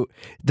to,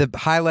 the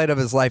highlight of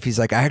his life, he's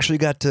like, I actually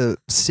got to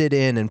sit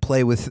in and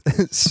play with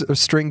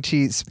string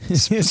cheese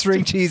incident.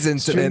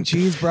 String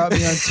Cheese brought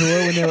me on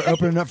tour when they were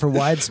opening up for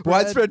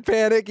Widespread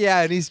Panic.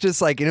 Yeah, and he's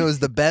just like, it was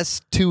the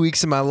best 2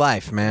 weeks of my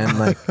life, man.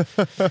 Like,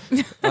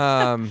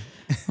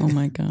 oh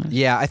my God.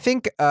 Yeah, I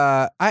think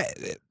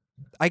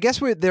I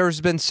guess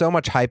there's been so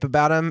much hype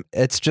about him.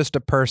 It's just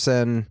a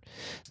person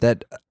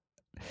that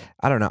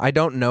I don't know. I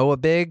don't know a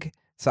Big,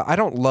 so I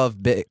don't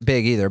love Big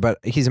either. But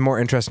he's a more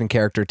interesting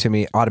character to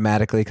me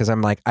automatically because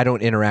I'm like, I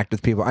don't interact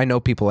with people. I know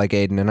people like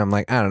Aiden, and I'm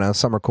like, I don't know.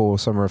 Some are cool,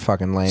 some are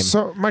fucking lame.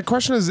 So my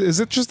question is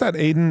it just that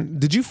Aiden?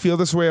 Did you feel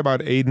this way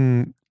about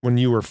Aiden when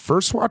you were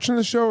first watching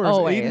the show, or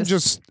Always. is Aiden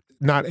just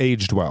not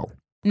aged well?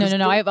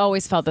 No. I've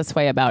always felt this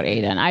way about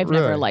Aiden. I've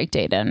never liked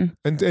Aiden.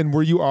 And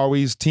were you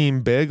always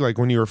team Big, like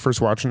when you were first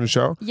watching the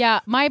show? Yeah,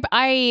 my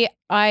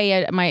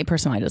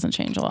personality doesn't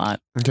change a lot.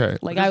 Okay,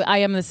 like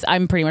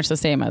I'm pretty much the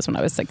same as when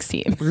I was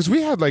 16. Because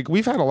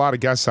we've had a lot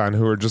of guests on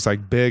who are just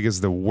like, Big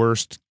is the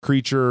worst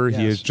creature. Yes.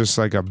 He is just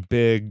like a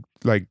big,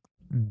 like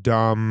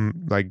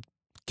dumb, like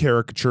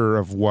caricature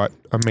of what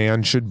a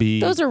man should be.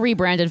 Those are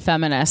rebranded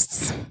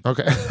feminists.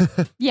 Okay.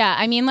 Yeah,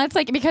 I mean,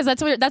 because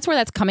that's where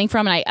that's coming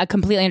from, and I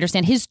completely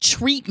understand. His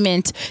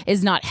treatment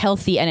is not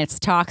healthy and it's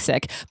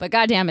toxic, but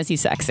goddamn, is he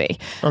sexy?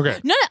 Okay.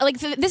 No,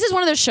 this is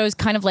one of those shows,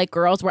 kind of like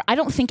Girls, where I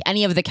don't think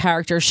any of the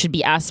characters should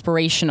be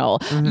aspirational.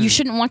 Mm-hmm. You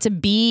shouldn't want to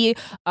be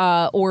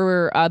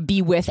or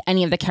be with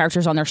any of the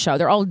characters on their show.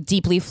 They're all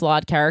deeply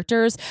flawed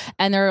characters,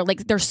 and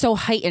they're so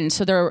heightened.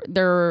 So they're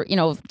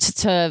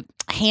to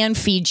hand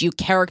feed you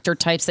character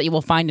types that you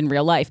will find in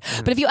real life.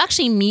 Mm-hmm. But if you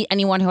actually meet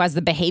anyone who has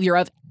the behavior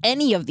of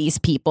any of these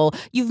people,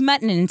 you've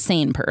met an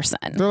insane person.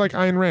 They're like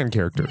Ayn Rand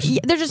characters. Yeah,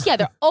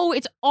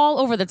 it's all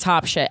over the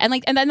top shit.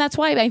 And then that's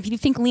why if you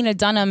think Lena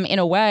Dunham, in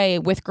a way,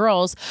 with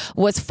Girls,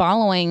 was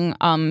following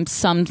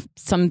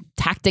some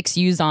tactics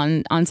used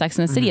on Sex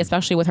and the City,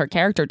 especially with her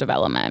character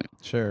development.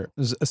 Sure.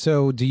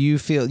 So do you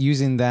feel,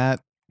 using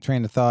that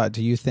train of thought,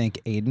 do you think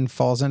Aiden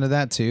falls into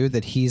that too,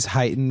 that he's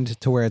heightened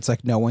to where it's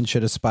like no one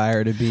should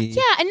aspire to be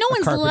and no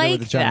one's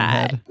like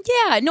that.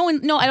 I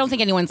don't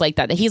think anyone's like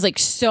that he's like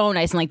so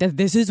nice and like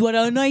this is what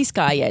a nice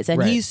guy is,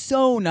 and he's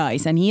so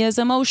nice and he is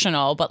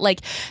emotional, but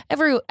like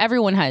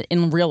everyone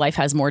in real life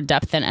has more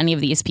depth than any of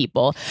these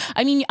people.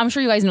 I mean, I'm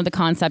sure you guys know the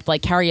concept,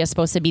 like Carrie is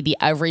supposed to be the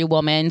every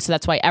woman, so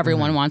that's why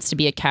everyone wants to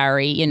be a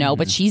Carrie,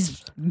 but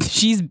she's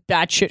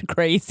batshit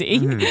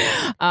crazy.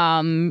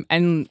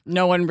 And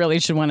no one really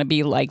should want to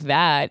be like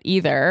that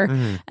either.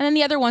 And then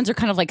the other ones are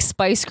kind of like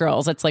Spice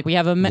Girls. It's like we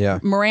have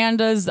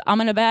Miranda's I'm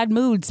in a bad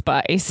mood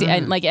Spice,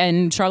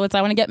 and Charlotte's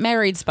I want to get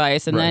married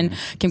Spice, and then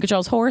Kim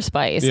Cattrall's whore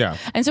Spice. Yeah.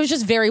 And so it's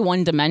just very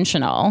one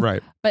dimensional.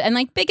 Right. But and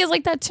like Big is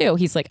like that too.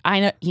 He's like,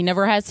 he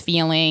never has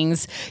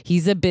feelings.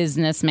 He's a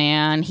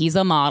businessman. He's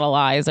a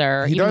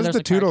modelizer. He does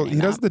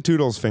the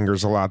Toodles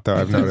fingers a lot though,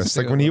 I've noticed.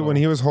 Like when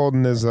he was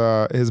holding his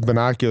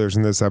binoculars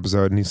in this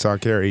episode and he saw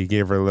Carrie, he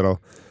gave her a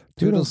little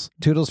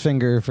Toodles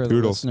finger for the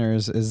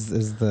listeners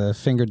is the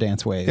finger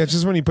dance wave. Yeah, it's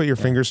just when you put your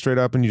fingers straight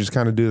up and you just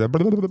kind of do that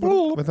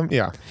with them.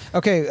 Yeah.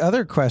 Okay,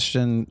 other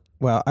question.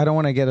 Well, I don't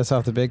want to get us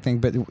off the big thing,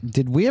 but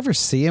did we ever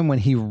see him when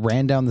he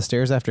ran down the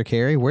stairs after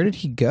Carrie? Where did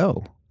he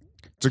go?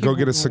 To go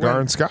get a cigar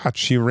and scotch.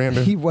 He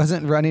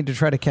wasn't running to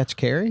try to catch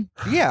Carrie?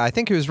 Yeah, I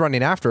think he was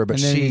running after her, but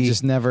and then he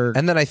just never...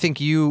 And then I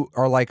think you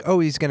are like, oh,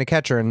 he's going to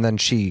catch her, and then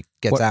she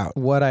gets out.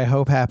 What I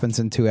hope happens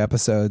in 2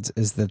 episodes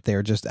is that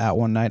they're just out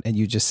one night and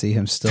you just see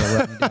him still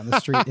running down the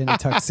street in a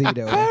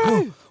tuxedo. Like,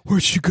 oh,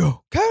 where'd she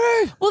go?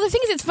 Carrie! Well, the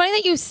thing is, it's funny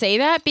that you say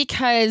that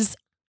because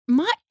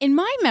in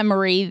my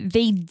memory,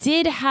 they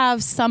did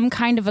have some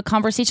kind of a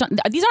conversation.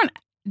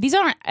 These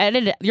aren't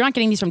edited. You're not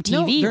getting these from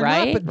TV,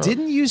 right? Not, but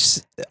didn't you?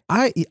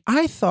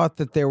 I thought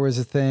that there was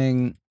a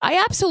thing.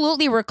 I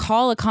absolutely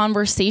recall a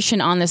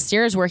conversation on the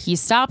stairs where he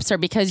stops her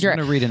because I'm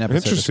going to read an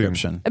episode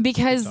description.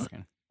 Because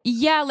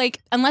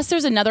unless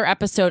there's another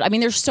episode. I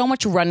mean, there's so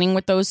much running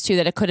with those two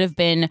that it could have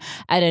been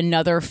at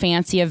another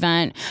fancy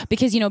event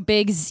because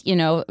Big's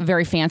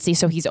very fancy,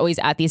 so he's always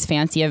at these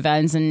fancy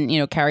events,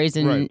 and Carrie's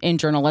in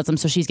journalism,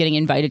 so she's getting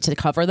invited to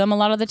cover them a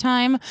lot of the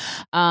time.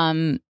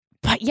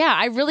 But yeah,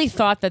 I really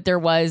thought that there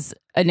was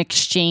an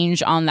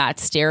exchange on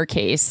that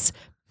staircase,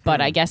 but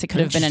I guess it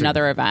could have been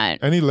another event.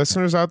 Any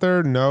listeners out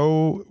there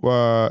know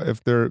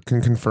if they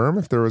can confirm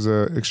if there was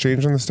an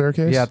exchange on the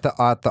staircase? Yeah, at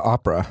the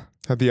opera.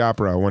 At the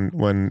opera,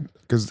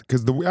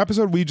 because the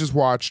episode we just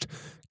watched,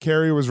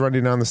 Carrie was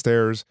running down the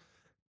stairs.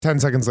 10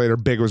 seconds later,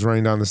 Big was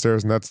running down the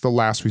stairs, and that's the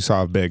last we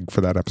saw of Big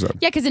for that episode.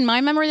 Yeah, because in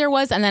my memory there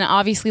was, and then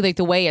obviously like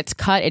the way it's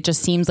cut, it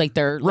just seems like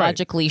there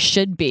logically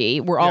should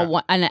be. We're all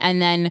one,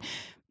 and then.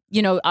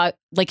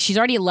 Like she's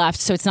already left,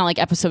 so it's not like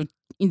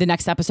the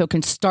next episode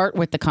can start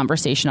with the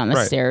conversation on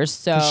the stairs.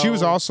 So she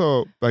was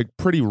also like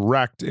pretty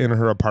wrecked in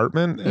her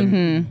apartment,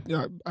 and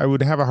I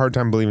would have a hard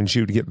time believing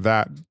she would get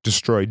that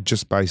destroyed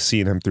just by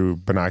seeing him through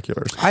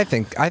binoculars. I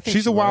think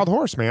she's a wild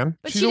horse, man.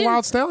 But she's a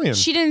wild stallion.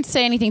 She didn't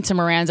say anything to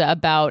Miranda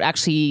about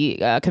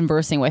actually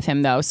conversing with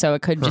him, though, so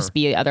it could just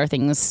be other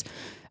things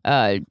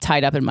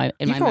tied up in my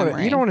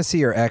memory. You don't want to see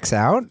your ex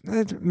out.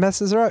 It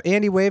messes her up.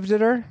 Andy waved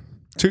at her.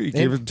 He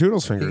gave her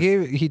Toodles fingers.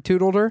 He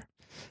toodled her.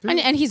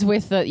 And he's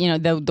with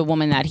the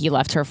woman that he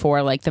left her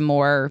for, like the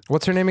more...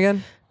 What's her name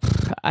again?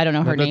 I don't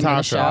know her name in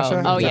the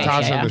show. Oh, yeah.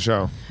 Natasha in the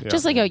show. Yeah.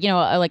 Just like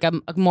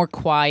a more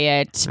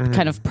quiet,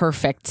 kind of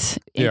perfect,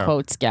 in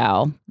quotes,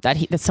 gal that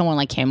someone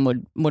like him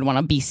would want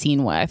to be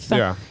seen with.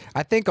 Yeah.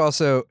 I think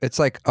also it's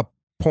like a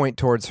point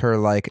towards her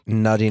like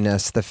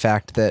nuttiness, the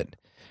fact that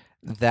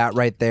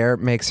right there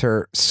makes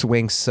her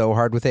swing so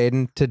hard with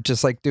Aiden to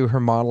just like do her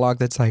monologue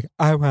that's like,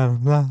 I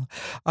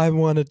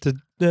wanted to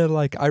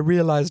like, I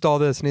realized all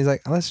this, and he's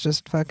like, let's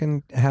just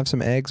fucking have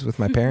some eggs with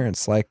my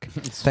parents, like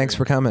thanks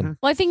for coming.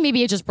 Well, I think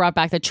maybe it just brought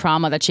back the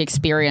trauma that she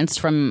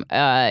experienced from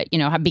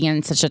being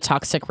in such a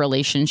toxic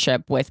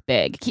relationship with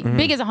Big.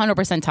 Big is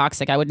 100%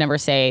 toxic. I would never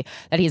say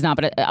that he's not,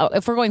 but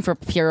if we're going for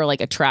pure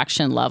like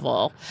attraction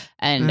level,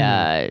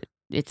 and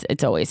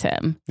it's always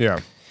him. Yeah.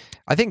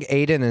 I think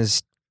Aiden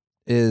is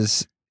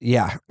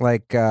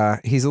like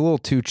he's a little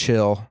too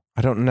chill.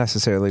 I don't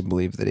necessarily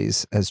believe that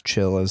he's as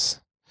chill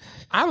as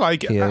I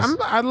like it. He is.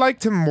 I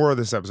liked him more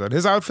this episode.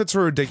 His outfits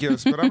were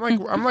ridiculous, but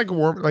I'm like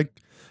warm. Like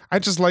I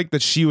just like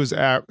that she was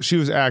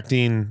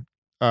acting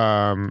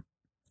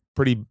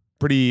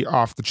pretty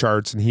off the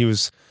charts, and he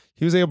was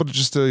able to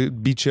just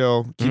be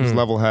chill, keep his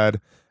level head.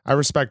 I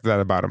respect that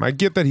about him. I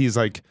get that he's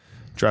like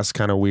dressed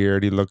kind of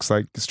weird. He looks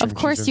like a string Of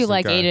course cheese you instant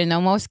like guy. Aiden,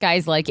 though. Most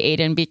guys like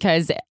Aiden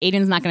because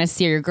Aiden's not going to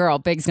steal your girl.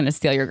 Big's going to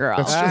steal your girl.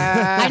 That's true.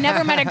 I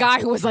never met a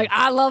guy who was like,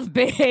 I love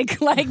Big.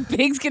 Like,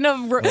 Big's going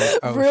to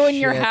ruin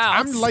your shit.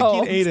 house. I'm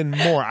liking Aiden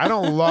more. I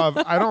don't love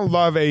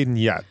Aiden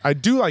yet. I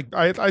do like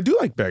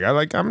Big.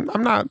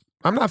 I'm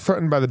not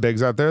threatened by the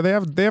Bigs out there. They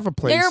have a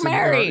place They're in our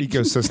married.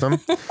 ecosystem.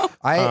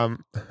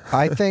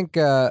 I think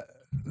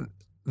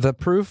the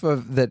proof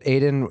of that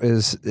Aiden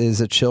is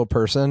a chill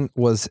person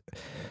was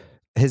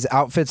his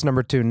outfits.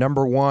 Number 2.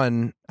 Number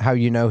 1, how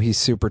you know he's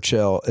super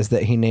chill is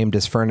that he named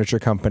his furniture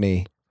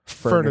company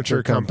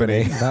Furniture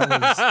Company. That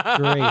was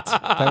great.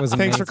 That was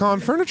Thanks for amazing. calling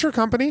Furniture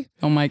Company.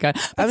 Oh, my God.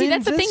 But see,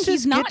 that's the thing. just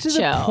He's not get to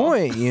chill. the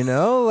point, you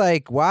know?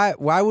 Like, why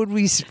would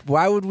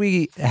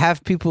we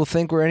have people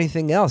think we're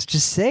anything else?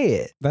 Just say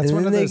it. That's and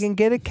one then of they those- can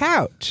get a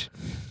couch.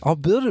 I'll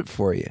build it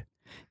for you.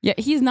 Yeah,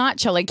 he's not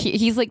chill. Like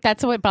he's like,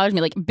 that's what bothers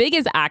me. Like Big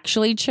is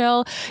actually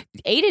chill.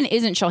 Aiden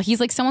isn't chill. He's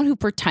like someone who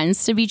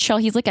pretends to be chill.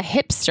 He's like a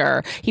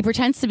hipster. He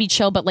pretends to be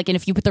chill, but like, and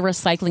if you put the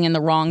recycling in the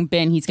wrong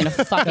bin, he's gonna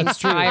fucking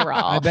spiral.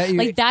 I bet you-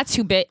 Like that's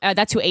who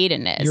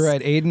Aiden is. You're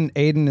right.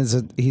 Aiden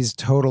is he's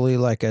totally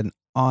like an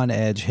on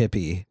edge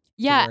hippie.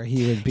 Yeah, where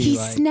he would be he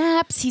like,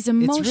 snaps. He's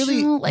emotional. It's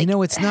really, like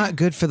it's not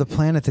good for the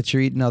planet that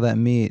you're eating all that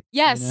meat.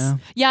 Yes. you know?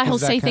 Yeah, he'll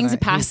Is that say things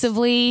kinda-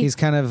 passively. He's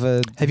kind of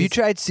a. Have you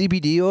tried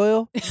CBD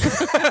oil?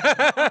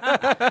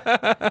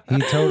 He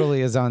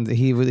totally is on.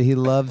 He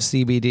loves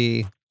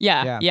CBD.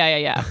 yeah.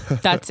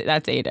 That's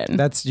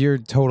Aiden. You're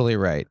totally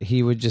right.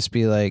 He would just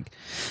be like,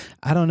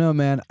 I don't know,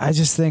 man. I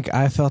just think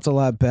I felt a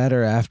lot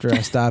better after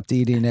I stopped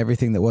eating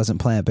everything that wasn't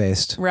plant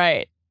based.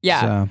 right.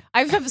 Yeah. So.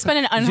 I've spent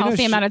an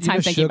unhealthy amount of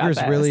time thinking about sugar's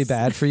this. really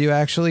bad for you.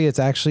 Actually, it's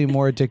actually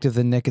more addictive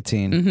than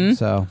nicotine. Mhm.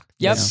 So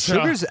Yep. you know.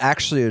 Sugar's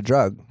actually a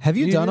drug. Have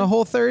you done a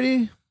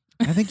Whole30?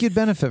 I think you'd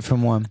benefit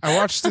from one. I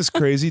watched this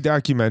crazy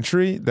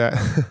documentary that.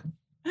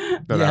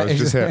 No, Yeah, that was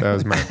just hit. That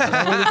was mine.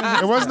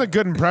 It wasn't a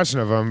good impression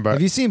of him, but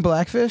Have you seen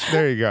Blackfish?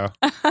 there you go.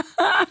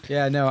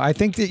 Yeah, no, I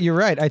think that you're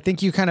right. I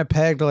think you kind of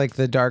pegged like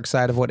the dark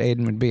side of what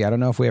Aiden would be. I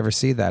don't know if we ever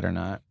see that or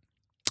not.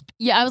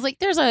 Yeah, I was like,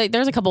 there's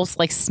a couple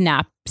like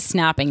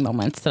snapping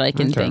moments that I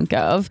can Okay. think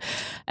of,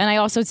 and I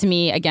also, to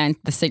me, again,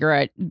 the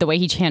cigarette, the way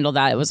he handled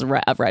that, it was a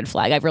red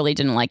flag. I really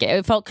didn't like it.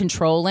 It felt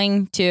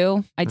controlling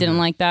too. I didn't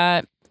like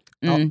that.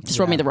 Just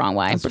rubbed me the wrong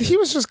way. But he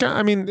was just kind of,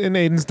 I mean, in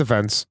Aiden's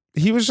defense,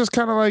 he was just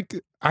kind of like,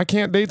 I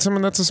can't date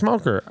someone that's a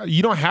smoker.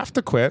 You don't have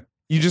to quit.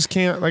 You just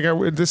can't. Like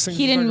this thing.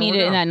 He didn't mean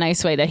it in that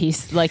nice way that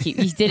he's like he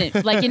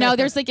didn't like, you know,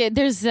 there's like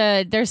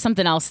there's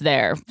something else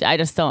there. I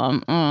just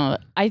don't.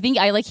 I think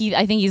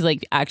he's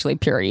like actually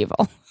pure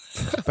evil.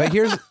 But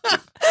here's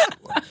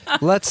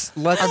let's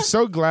I'm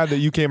so glad that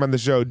you came on the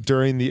show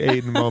during the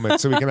Aiden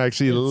moment, so we can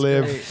actually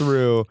live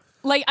through.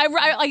 Like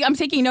I'm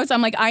taking notes.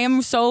 I'm like, I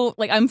am so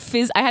like I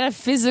had a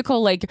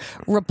physical like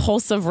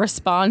repulsive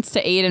response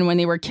to Aiden when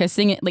they were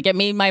kissing. Like it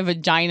made my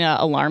vagina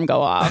alarm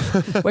go off,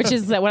 which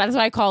is that's what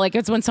I call like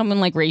it's when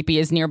someone like rapey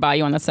is nearby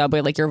you on the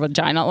subway, like your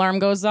vagina alarm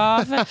goes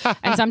off,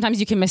 and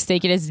sometimes you can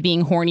mistake it as being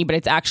horny, but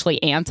it's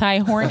actually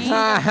anti-horny.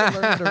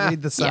 Learn to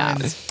read the Yeah,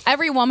 signs.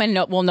 every woman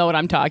will know what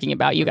I'm talking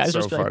about. You guys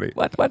That's are so just funny.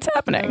 like, what's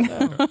happening?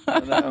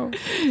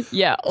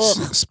 Yeah.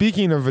 Ugh.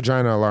 Speaking of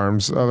vagina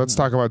alarms, let's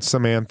talk about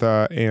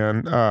Samantha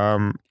and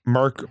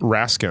Mark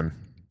Raskin.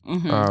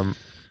 Mm-hmm.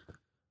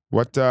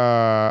 What?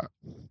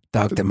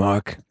 Dr.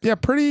 Mark. Yeah,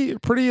 pretty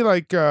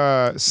like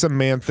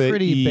Samantha.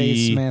 Pretty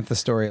base Samantha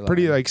storyline.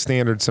 Pretty like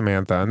standard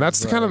Samantha, and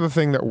that's kind of the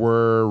thing that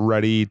we're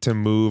ready to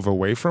move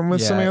away from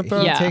with Samantha.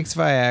 He Yeah. takes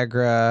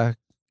Viagra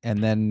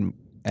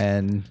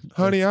and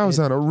Honey, I was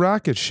on a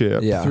rocket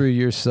ship. Yeah. through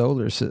your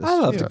solar system. I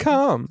love Yeah. to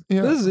come.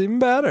 Yeah. This is even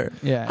better.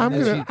 Yeah, I'm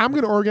and then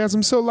gonna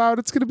orgasm so loud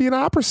it's gonna be an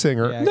opera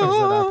singer. Yeah, 'cause of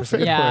that opera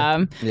singer.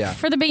 Yeah. Yeah.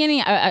 For the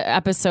beginning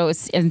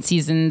episodes and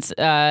seasons,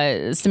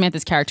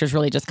 Samantha's character is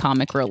really just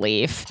comic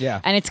relief.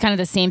 Yeah. And it's kind of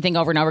the same thing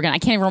over and over again. I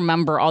can't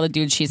remember all the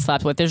dudes she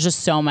slept with. There's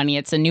just so many.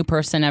 It's a new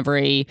person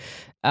every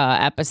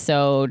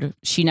episode.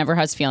 She never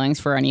has feelings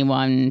for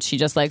anyone. She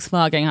just likes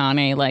fucking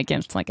honey. Like,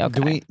 it's like,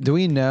 okay. Do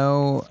we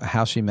know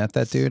how she met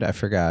that dude? I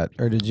forgot.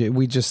 Or did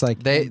we just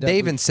like They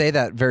even say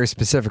that very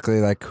specifically.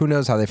 Like, who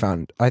knows how they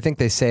found? I think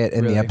they say it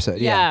in Really? the episode.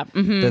 Yeah.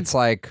 Mhm. That's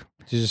like,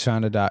 she just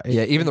found a dot.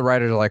 yeah. Even the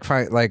writers are like,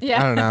 fine. Like,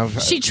 Yeah. I don't know.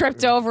 She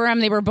tripped over him.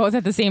 They were both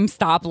at the same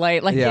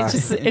stoplight. Like, Yeah.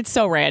 it's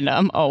so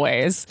random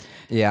always.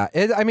 Yeah.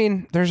 I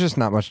mean, there's just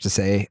not much to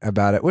say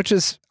about it, which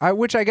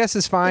I guess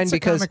is fine It's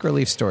because a comic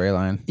relief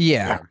storyline.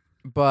 yeah.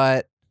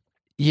 But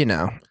you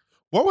know,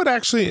 What would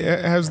actually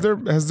has there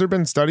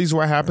been studies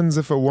what happens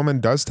if a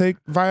woman does take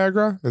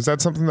Viagra? Is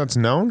that something that's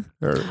known?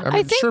 Or I'm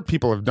think- sure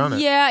people have done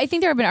it. Yeah, I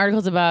think there have been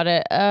articles about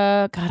it.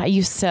 God, I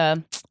used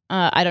to,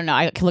 I don't know.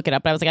 I could look it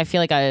up, but I was like, I feel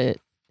like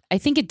I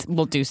think it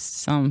will do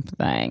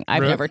something. I've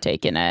Really? never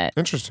taken it.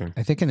 Interesting.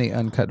 I think in the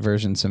uncut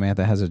version,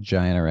 Samantha has a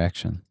giant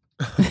erection.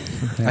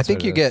 I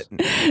think you get.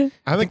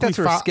 I think that's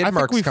where skid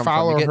marks come from.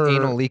 follow You get her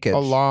anal leakage.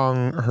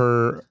 along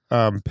her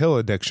pill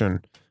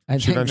addiction. I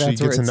She think eventually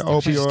that's where gets into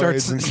it's-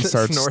 opioids and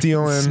starts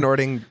stealing.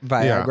 snorting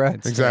Viagra.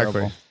 Yeah,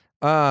 exactly.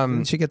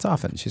 And she gets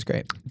off it. And she's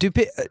great.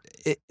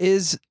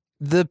 Is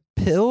the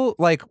pill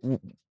like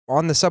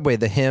on the subway?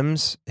 The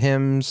hymns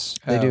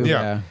they do.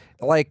 Yeah.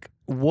 Like,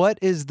 what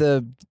is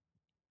the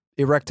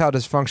erectile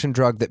dysfunction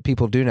drug that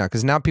people do now?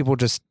 Because now people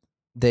just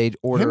they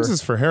order. Hims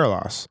is for hair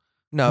loss.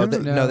 No, Hims-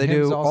 they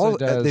Hims do also all.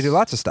 does- They do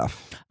lots of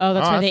stuff. Oh,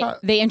 that's Oh, I where thought-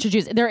 they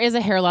introduce. There is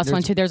a hair loss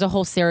one too. There's a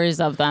whole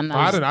series of them.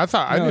 I don't know. I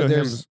thought I knew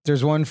Hims.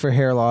 there's one for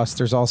hair loss.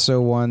 There's also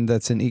one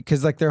that's an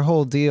because like their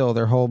whole deal,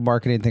 their whole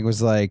marketing thing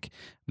was like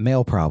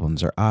male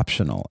problems are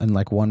optional, and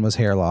like one was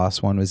hair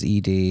loss, one was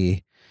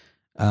ED.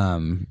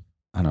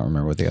 I don't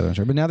remember what the other ones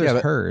were, but now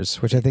there's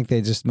hers, which I think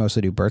they just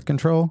mostly do birth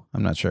control.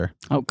 I'm not sure.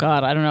 Oh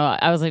God, I don't know.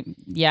 I was like,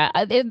 yeah,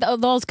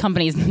 those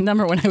companies.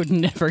 Number one, I would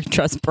never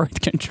trust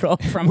birth control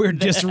from. We're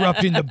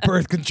disrupting the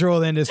birth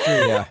control industry.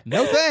 Yeah.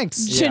 No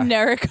thanks.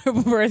 Generic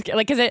birth,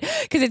 like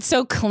because it's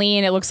so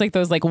clean. It looks like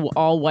those like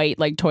all white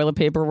like toilet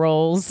paper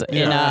rolls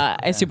in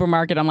a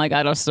supermarket. I'm like,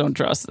 I just don't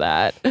trust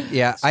that.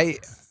 Yeah,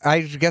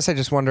 I guess I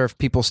just wonder if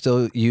people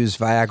still use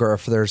Viagra or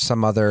if there's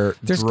some other.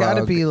 There's got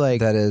to drug be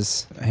like that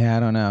is Yeah, I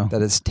don't know.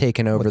 that has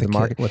taken over What the the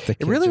market. what the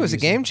It really kids are was a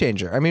using. game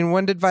changer. I mean,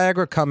 when did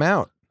Viagra come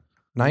out?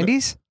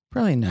 90s?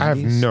 Probably 90s. I have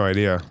no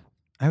idea.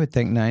 I would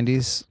think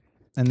 90s.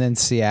 And then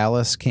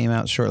Cialis came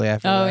out shortly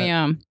after Oh that.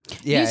 yeah.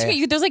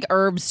 Yeah, There's like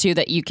herbs too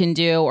that you can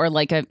do, or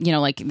like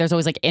like there's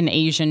always like an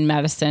Asian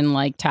medicine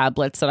like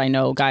tablets that I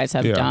know guys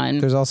have done.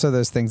 There's also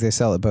those things they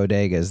sell at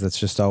bodegas that's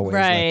just always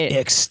Right. like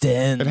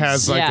extends. It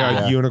has like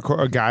Yeah.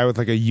 a guy with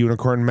like a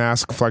unicorn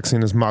mask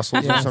flexing his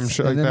muscles or some shit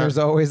and like then that. there's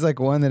always like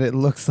one that it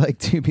looks like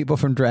two people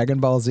from Dragon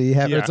Ball Z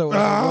have. Yeah. It's always a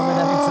woman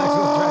having sex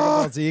with a Dragon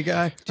Ball Z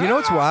guy. Do you know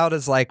what's wild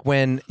is like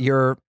when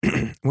you're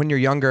when you're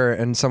younger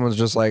and someone's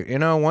just like,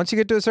 once you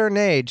get to a certain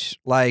age,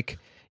 like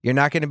you're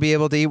not going to be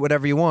able to eat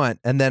whatever you want,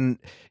 and then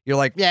you're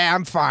like, yeah,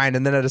 I'm fine,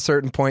 and then at a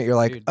certain point you're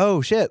like,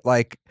 oh shit,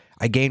 like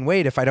I gain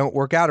weight if I don't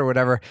work out or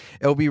whatever.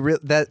 It'll be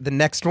that the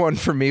next one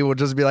for me will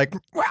just be like,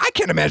 well, I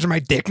can't imagine my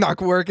dick not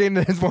working,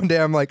 and then one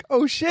day I'm like,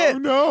 oh shit, Oh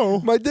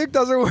no. my dick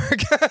doesn't work.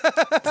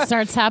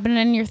 Starts happening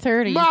in your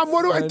 30s. Mom,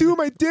 what do I do?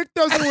 My dick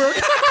doesn't work.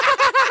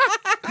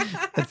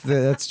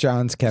 That's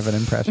John's Kevin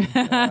impression.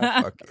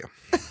 Fuck you.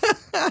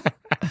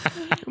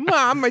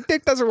 Mom, my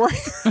dick doesn't work.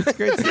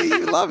 Great to see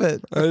you love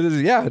it.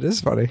 Yeah, it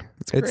is funny.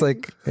 It's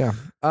like, yeah.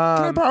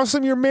 Can I borrow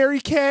some of your Mary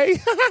Kay?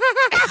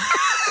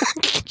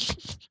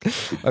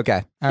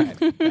 Okay. All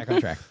right, back on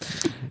track.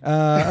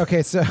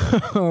 Okay,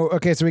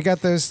 so we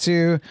got those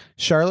two.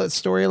 Charlotte's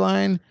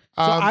storyline.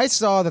 So I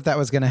saw that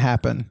was going to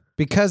happen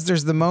because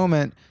there's the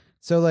moment.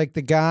 So like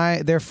the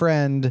guy, their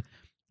friend,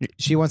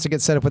 she wants to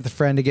get set up with the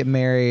friend to get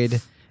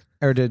married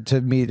or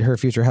to meet her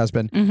future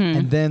husband.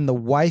 And then the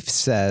wife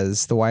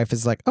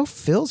is like, oh,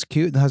 Phil's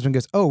cute. And the husband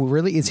goes, oh,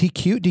 really? Is he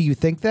cute? Do you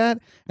think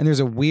that? And there's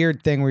a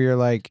weird thing where you're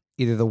like,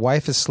 either the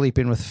wife is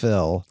sleeping with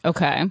Phil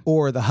Okay.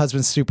 or the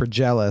husband's super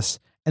jealous.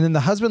 And then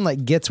the husband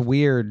like gets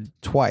weird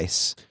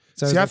twice.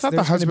 So See, I thought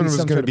the husband was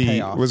going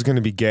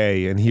to be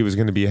gay, and he was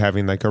going to be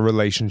having like a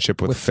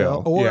relationship with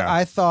Phil. Or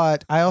yeah.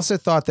 I also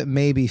thought that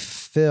maybe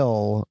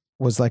Phil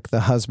was like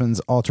the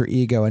husband's alter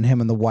ego, and him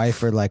and the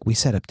wife are like, we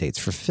set up dates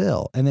for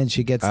Phil. And then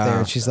she gets there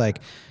and she's like,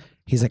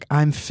 he's like,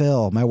 I'm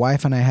Phil. My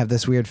wife and I have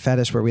this weird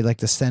fetish where we like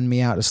to send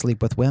me out to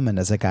sleep with women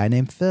as a guy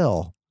named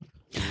Phil.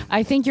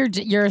 I think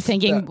you're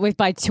thinking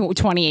by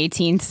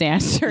 2018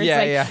 standards.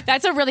 Yeah.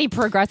 That's a really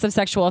progressive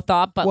sexual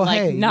thought, but Well, like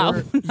hey,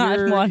 no,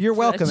 you're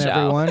welcome,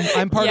 everyone.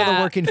 I'm part of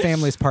the working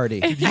families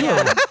party.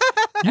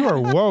 You are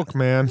woke,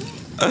 man.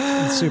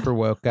 Super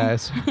woke,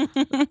 guys.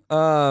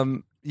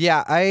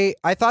 Yeah,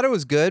 I thought it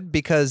was good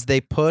because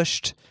they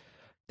pushed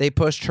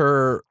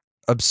her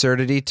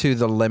absurdity to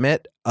the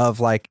limit of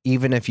like,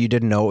 even if you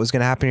didn't know what was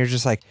going to happen, you're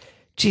just like,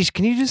 geez,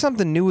 can you do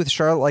something new with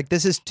Charlotte? Like,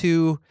 this is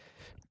too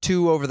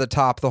over the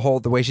top,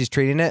 the way she's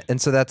treating it. And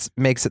so that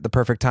makes it the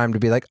perfect time to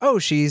be like, oh,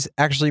 she's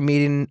actually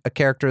meeting a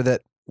character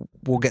that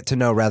we'll get to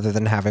know rather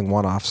than having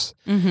one-offs.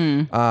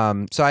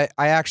 So I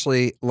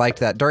actually liked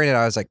that. During it,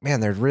 I was like, man,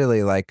 they're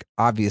really like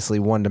obviously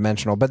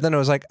one-dimensional. But then it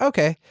was like,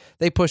 okay,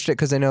 they pushed it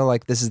because they know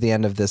like this is the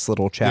end of this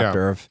little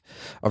chapter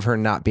of her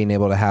not being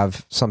able to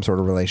have some sort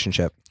of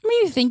relationship. When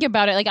you think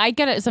about it, like I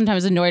get it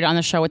sometimes annoyed on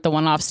the show with the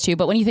one-offs too,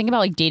 but when you think about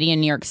like dating in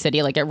New York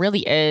City, like it really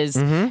is,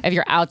 if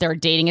you're out there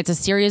dating, it's a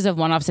series of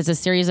one-offs. It's a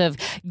series of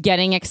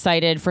getting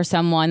excited for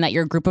someone that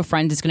your group of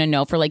friends is going to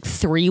know for like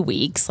 3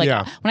 weeks. Like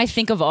when I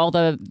think of all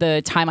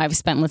the time I've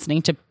spent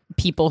listening to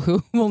people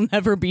who will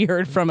never be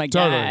heard from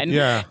again. Totally,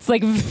 yeah.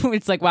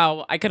 It's like,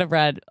 wow, I could have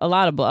read a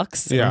lot of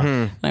books. Yeah.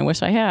 And I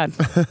wish I had,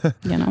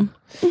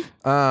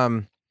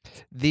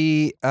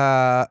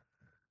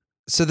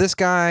 So this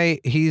guy,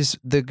 he's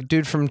the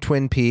dude from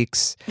Twin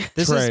Peaks.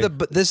 This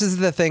is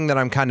the thing that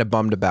I'm kind of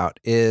bummed about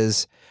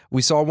is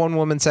we saw One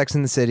Woman Sex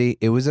in the City.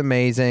 It was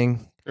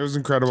amazing. It was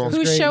incredible.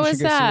 Whose great. show You is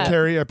should go see that?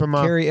 Carrie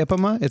Ipama, Carrie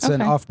Ipama. It's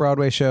an Okay.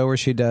 off-Broadway show where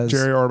she does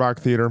Jerry Orbach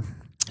Theater.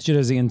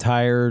 the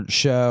entire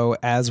show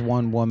as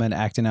one woman,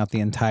 acting out the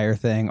entire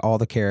thing, all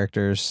the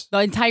characters. The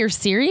entire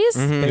series?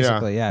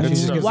 Basically, yeah. She It's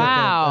just so gives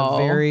Wow.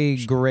 like a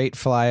very great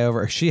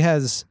flyover. She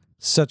has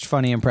such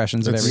funny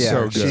impressions of It's every Yeah, so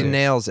character. good. she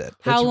nails it.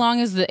 How long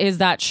is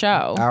that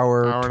show?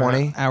 Hour Hour and a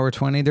 20. Hour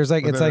 20. There's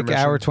like With it's like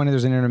intermission. hour 20.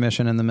 There's an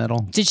intermission in the middle.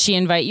 Did she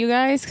invite you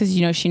guys? Because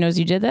she knows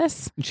you did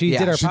this. She Yeah,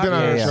 did our she did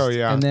podcast, our show,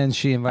 yeah. and then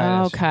she invited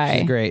us. Okay.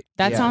 She's great.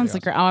 That Yeah. sounds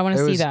like. Oh, I want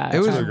to see that. It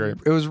was really great.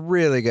 It was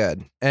really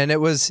good, and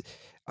it was,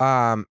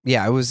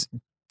 it was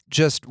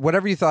just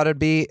whatever you thought it'd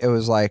be. It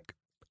was like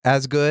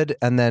as good,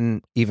 and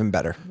then even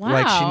better.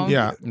 Like Wow.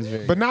 Yeah. It's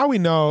very But now we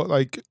know,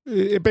 like,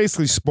 it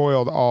basically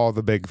spoiled all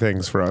the big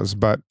things for us.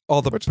 But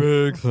all the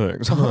big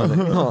things.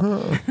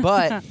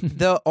 But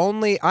the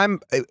only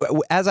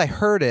as I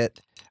heard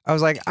it, I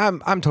was like,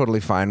 I'm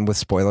totally fine with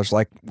spoilers.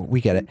 Like, we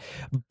get it,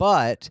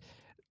 but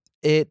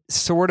it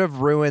sort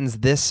of ruins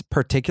this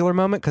particular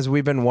moment because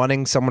we've been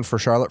wanting someone for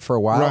Charlotte for a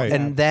while, Right.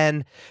 and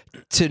then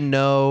to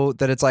know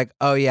that it's like,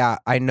 oh yeah,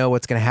 I know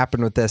what's going to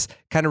happen with this,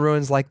 kind of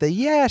ruins like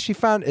she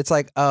found. It's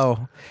like,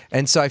 oh,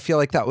 and so I feel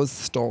like that was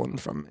stolen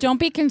from me. Don't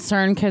be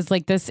concerned because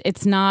like this,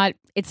 it's not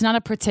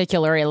a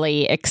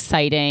particularly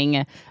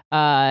exciting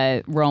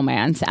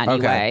romance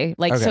anyway.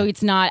 Like so,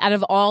 it's not out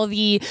of all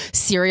the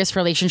serious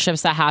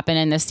relationships that happen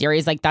in this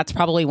series. Like that's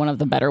probably one of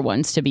the better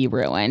ones to be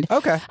ruined.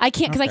 Okay. I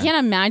can't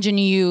imagine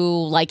you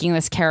liking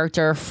this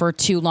character for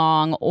too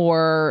long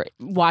or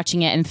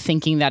watching it and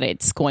thinking that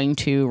it's going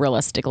to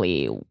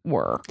realistically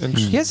work.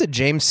 He has a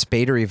James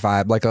Spadery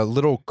vibe, like a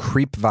little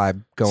creep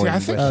vibe going. see, I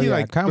think Oh, he yeah,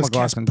 like Kyle was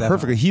cast MacLachlan,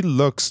 perfectly. definitely. He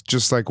looks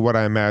just like what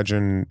I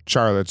imagine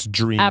Charlotte's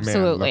dream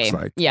Absolutely. man looks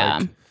like. Yeah.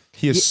 Like,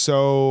 he is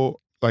so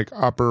like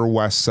Upper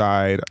West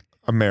Side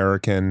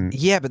American.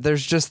 Yeah, but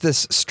there's just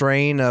this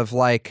strain of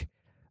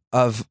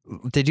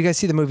did you guys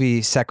see the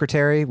movie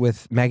Secretary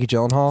with Maggie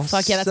Gyllenhaal?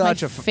 Fuck yeah,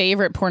 that's my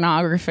favorite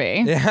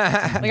pornography.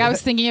 Yeah. Like I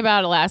was thinking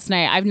about it last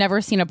night. I've never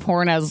seen a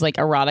porn as like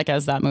erotic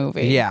as that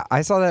movie. Yeah,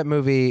 I saw that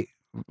movie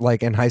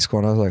like in high school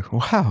and I was like,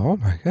 wow, oh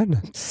my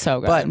goodness. So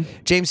good.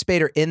 But James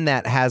Spader in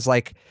that has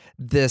like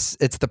this,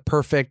 it's the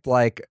perfect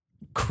like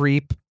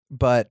creep,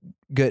 but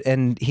good.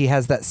 And he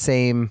has that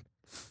same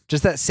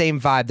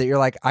vibe that you're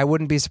like, I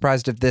wouldn't be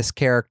surprised if this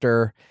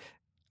character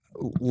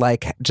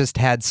like just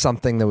had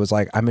something that was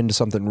like, I'm into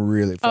something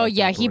really oh fucked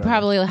yeah, up or he whatever.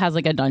 probably has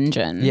like a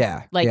dungeon.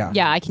 Yeah, Like yeah.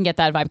 yeah, I can get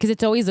that vibe because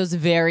it's always those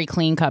very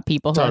clean cut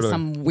people who Totally. have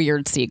some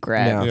weird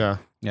secret. Yeah.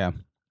 Yeah.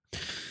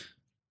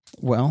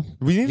 Well,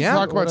 We need to Yeah.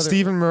 talk about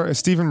Stephen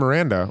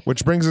Miranda,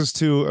 which brings us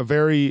to a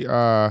very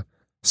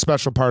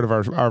special part of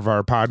our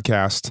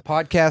podcast.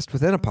 Podcast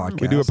within a podcast.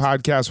 We do a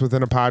podcast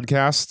within a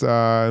podcast,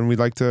 and we'd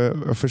like to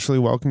officially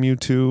welcome you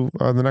to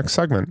the next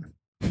segment.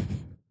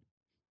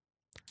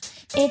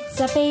 It's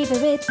a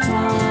favorite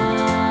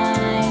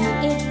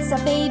time. It's a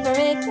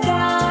favorite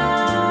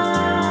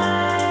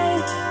guy.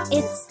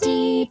 It's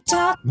Steve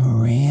Talk.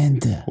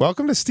 Miranda.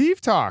 Welcome to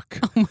Steve Talk,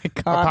 Oh my a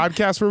god.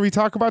 podcast where we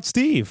talk about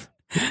Steve.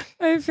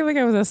 I feel like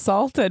I was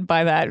assaulted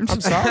by that. I'm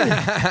sorry.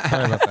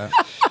 Sorry about that.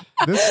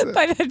 This,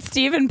 by that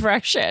Steve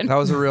impression. That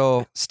was a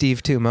real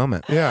Steve 2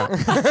 moment. yeah.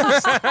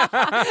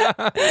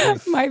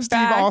 My Steve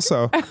back.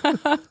 also.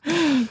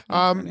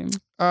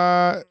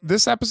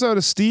 This episode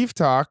of Steve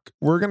Talk,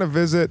 we're gonna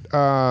visit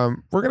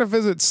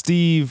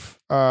Steve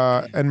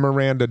and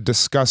Miranda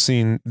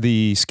discussing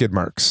the skid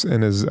marks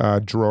in his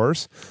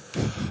drawers.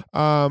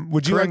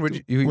 Would you Corinne, like would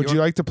would you- you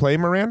like to play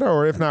Miranda,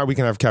 or if not, we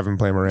can have Kevin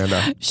play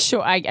Miranda?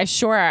 Sure. I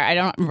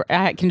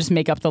can just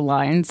make up the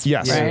lines.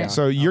 Yes. Right?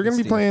 So you're gonna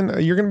be playing.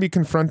 You're gonna be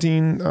confronting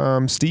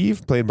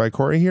Steve, played by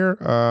Corey here,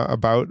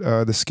 about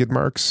the skid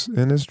marks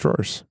in his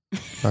drawers.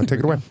 Take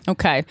it away.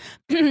 Okay.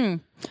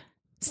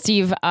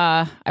 Steve,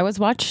 I was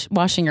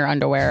washing your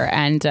underwear,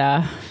 and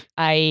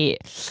I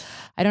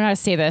don't know how to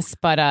say this,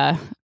 but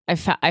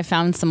I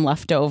found some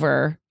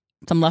leftovers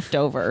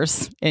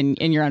in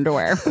your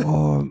underwear.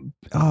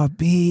 Oh,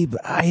 babe,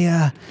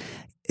 I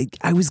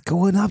was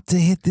going up to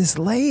hit this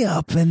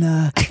layup,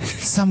 and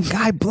some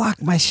guy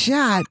blocked my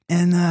shot,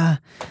 and I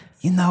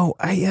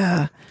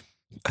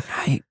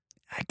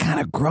kind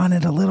of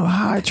grunted a little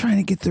hard trying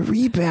to get the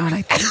rebound.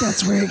 I think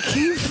that's where it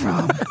came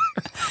from.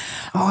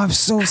 Oh, I'm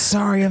so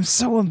sorry. I'm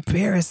so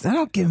embarrassed. I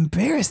don't get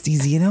embarrassed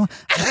easy, you know.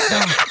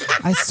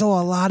 I saw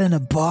a lot in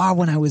a bar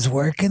when I was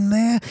working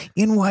there.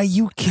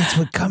 NYU kids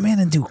would come in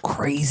and do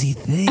crazy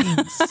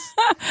things.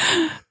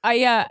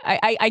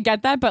 I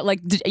get that, but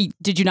like,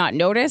 did you not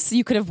notice?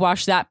 You could have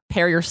washed that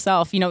pair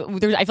yourself. You know, I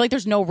feel like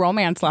there's no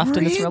romance left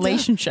in this Miranda,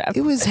 relationship.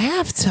 It was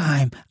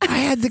halftime. I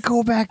had to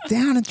go back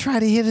down and try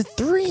to hit a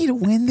 3 to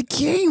win the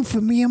game for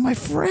me and my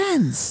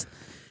friends.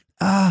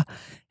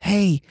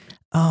 Hey,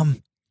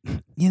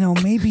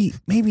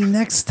 maybe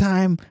next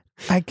time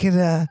I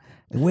could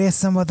wear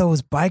some of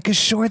those biker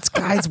shorts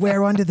guys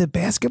wear under the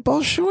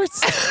basketball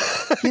shorts.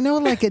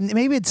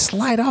 Maybe it'd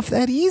slide off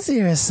that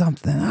easier or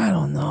something. I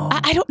don't know.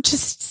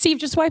 Steve,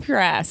 just wipe your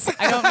ass.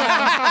 I don't know.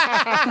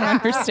 I don't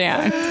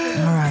understand.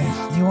 All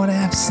right, you want to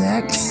have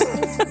sex?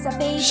 It's a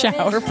favorite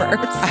Shower first.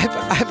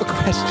 I have a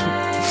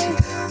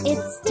question.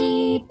 It's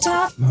Steve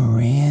Top.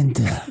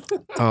 Miranda.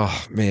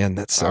 Oh man,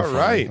 that's so All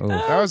funny. right.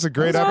 That was a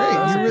great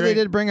episode. You really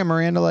did bring a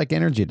Miranda-like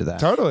energy to that.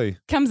 Totally.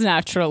 Comes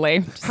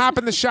naturally. Hop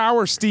in the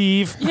shower,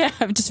 Steve. Yeah,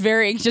 just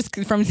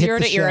from Hit zero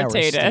the to showers,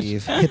 irritated.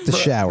 Steve. Hit the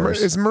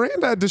showers. Is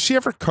Miranda, does she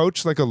ever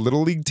coach like a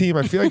little league team?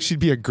 I feel like she'd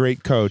be a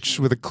great coach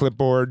with a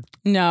clipboard.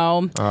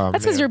 No, Oh,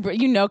 that's because man.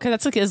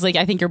 because that's like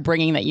I think you're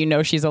bringing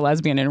that she's a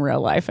lesbian in real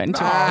life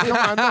into it. Come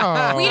on,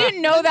 no. We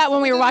didn't know that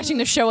when we were watching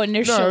the show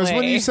initially. No, it was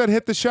when you said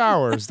hit the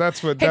showers.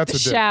 That's what. hit that's the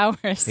what did.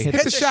 showers.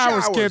 Hit the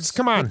showers, kids.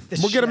 Come on,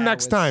 we'll get them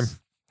next time.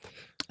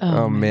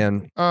 Oh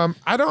man.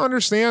 I don't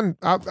understand.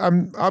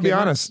 I'll be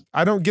honest.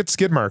 I don't get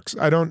skid marks.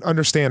 I don't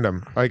understand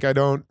them. Like I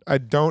don't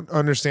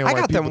understand. I why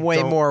got them people way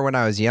don't- more when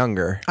I was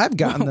younger. I've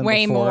gotten them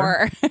Way before.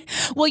 more.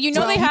 Well, they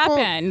people-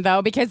 happen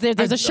though because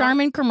there's a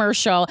Charmin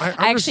commercial.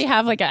 I actually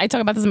have I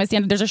talk about this in my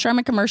stand-up. There's a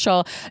Charmin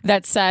commercial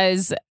that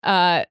says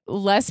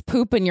less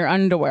poop in your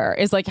underwear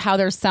is like how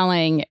they're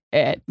selling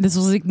it. This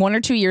was like 1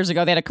 or 2 years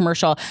ago. They had a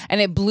commercial and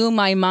it blew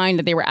my mind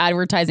that they were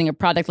advertising a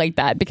product like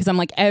that because I'm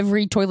like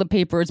every toilet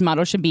paper's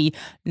motto should be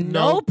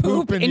no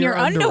poop in your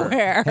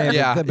underwear. Hey,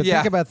 Yeah, but yeah.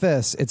 think about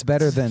this. It's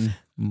better than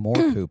more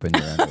poop in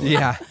your underwear.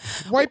 Yeah.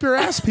 Wipe your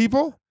ass,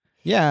 people.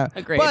 Yeah.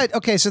 Agreed. But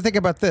okay, so think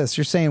about this.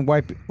 You're saying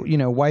wipe it.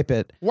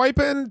 Wipe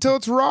it until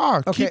it's raw.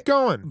 Okay. Keep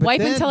going. But Wipe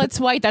then- until it's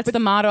white. That's the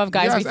motto of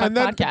Guys Yes, We Fuck and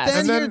then- podcast. then-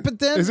 And then, but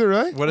then- is it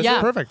really? What is Yeah.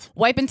 it? Perfect.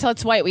 Wipe until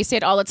it's white. We say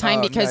it all the time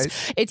Oh, because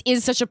nice. it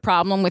is such a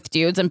problem with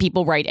dudes and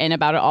people write in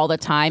about it all the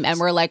time. And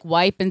we're like,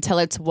 wipe until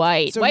it's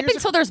white. So Wipe here's a-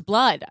 until there's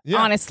blood,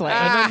 Yeah. honestly.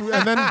 And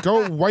then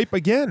go wipe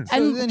again. So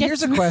And then get here's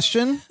a some-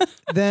 question.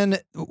 Then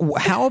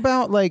how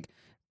about like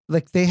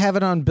they have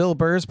it on Bill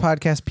Burr's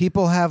podcast.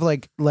 People have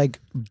like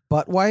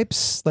butt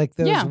wipes, like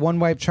those Yeah. one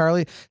wipe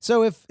Charlie.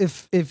 So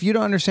if you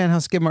don't understand how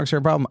skid marks are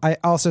a problem, I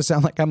also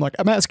sound like I'm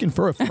asking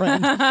for a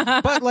friend.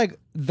 But like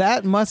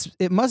it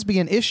must be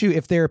an issue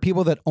if there are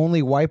people that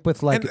only wipe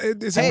with like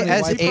And is Hey, it-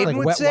 as wipes, Aiden like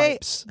would wet say,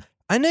 wipes.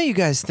 I know you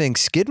guys think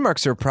skid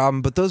marks are a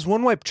problem, but those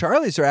one wipe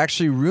Charlies are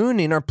actually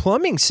ruining our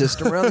plumbing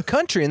system around the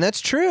country, and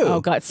that's true.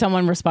 Oh God!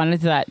 Someone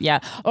responded to that. Yeah,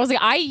 I was like,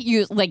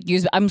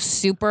 I'm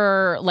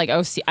super like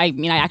OCD. I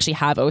mean, I actually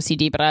have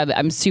OCD, but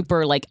I'm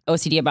super like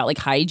OCD about like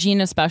hygiene,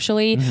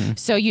 especially.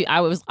 So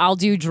I'll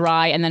do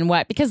dry and then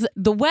wet because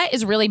the wet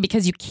is really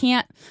because you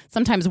can't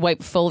sometimes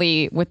wipe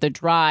fully with the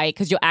dry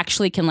because you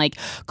actually can like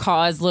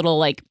cause little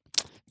like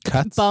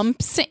Cuts?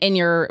 bumps in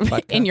your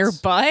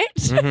butt.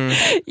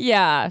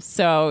 Yeah,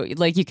 so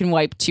like you can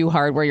wipe too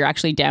hard where you're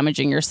actually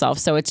damaging yourself.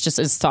 So it's just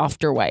a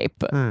softer wipe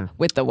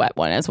with the wet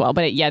one as well.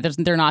 But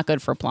they're not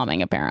good for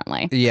plumbing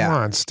apparently. Yeah. Come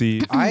on,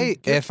 Steve.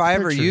 If I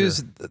ever picture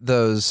use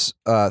those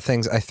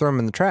things, I throw them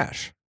in the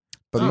trash.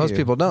 But most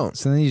people don't.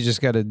 So then you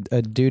just got a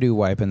doo-doo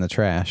wipe in the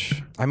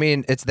trash. I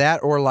mean, it's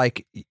that or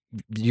like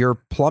your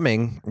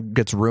plumbing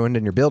gets ruined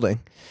in your building.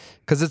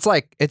 Because it's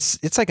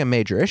like a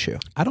major issue.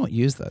 I don't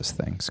use those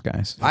things,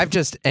 guys.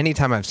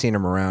 Anytime I've seen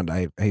them around,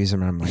 I use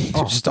them and I'm like,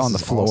 They're just on the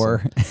this is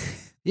floor.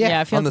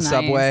 Yeah, it feels on the nice.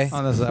 subway,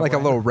 On the like a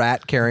subway. little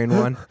rat carrying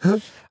one.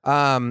 It's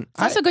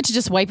also good to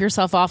just wipe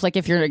yourself off, like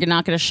if you're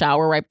not going to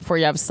shower right before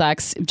you have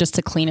sex, just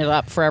to clean it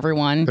up for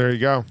everyone. There you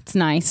go. It's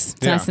nice.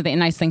 It's Yeah. a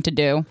nice thing to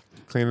do.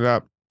 Clean it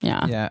up.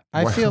 Yeah. Yeah,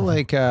 I feel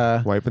like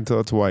Wipe until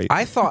it's white.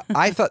 I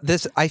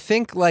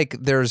think like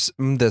there's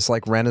this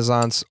like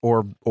renaissance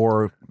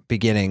or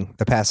beginning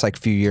the past like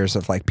few years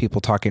of like people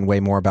talking way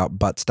more about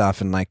butt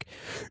stuff and like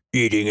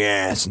eating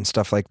ass and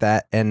stuff like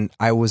that. And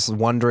I was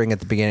wondering at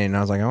the beginning, and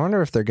I was like, I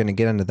wonder if they're going to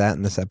get into that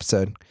in this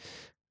episode.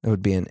 It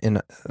would be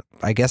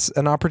I guess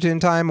an opportune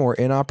time or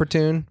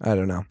inopportune. I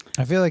don't know.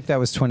 I feel like that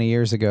was 20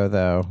 years ago,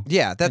 though.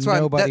 Yeah, that's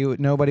And why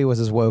nobody was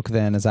as woke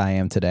then as I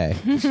am today.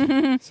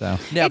 So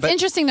Yeah, It's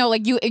interesting though,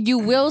 like you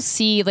will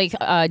see like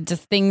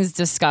things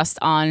discussed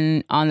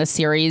on the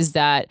series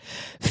that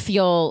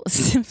feel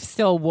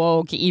still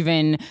woke,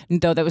 even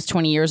though that was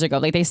 20 years ago.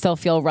 Like they still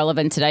feel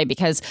relevant today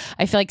because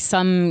I feel like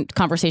some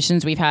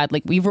conversations we've had,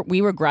 like we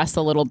regressed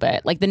a little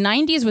bit. Like the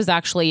 90s was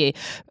actually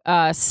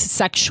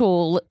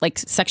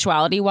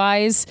sexuality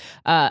wise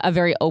a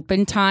very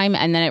open time,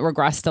 and then it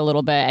regressed a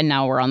little bit, and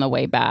now we're on the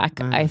way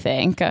back. I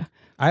think.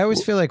 I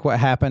always feel like what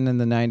happened in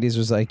the 90s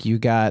was like you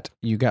got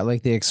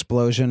like the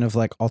explosion of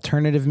like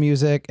alternative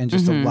music and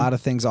just a lot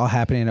of things all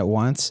happening at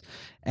once.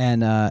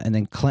 And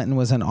then Clinton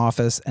was in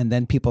office, and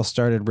then people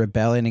started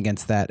rebelling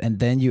against that, and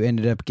then you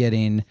ended up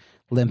getting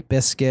Limp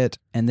Bizkit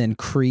and then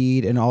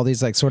Creed and all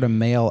these like sort of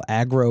male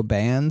aggro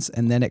bands,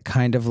 and then it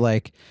kind of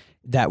like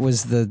that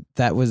was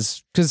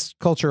because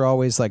culture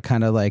always like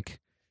kind of like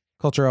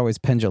culture always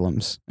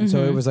pendulums. And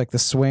so it was like the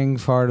swing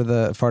far to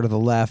the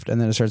left,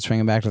 and then it started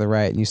swinging back to the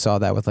right, and you saw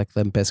that with like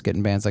Limp Bizkit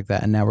and bands like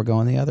that, and now we're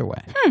going the other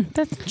way.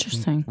 That's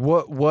interesting.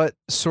 What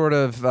sort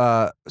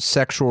of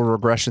sexual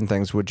regression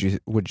things would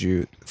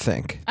you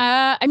think?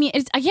 I mean,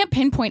 I can't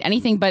pinpoint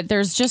anything, but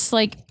there's just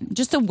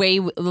the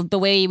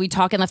way we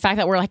talk, and the fact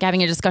that we're like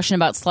having a discussion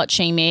about slut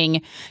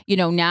shaming,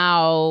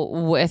 now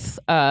with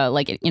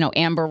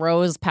Amber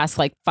Rose past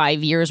like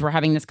 5 years, we're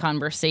having this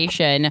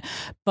conversation.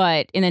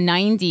 But in the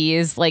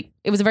 90s, like,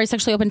 it was a very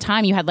sexually open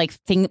time. You had like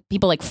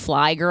people like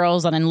Fly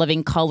Girls on In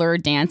Living Color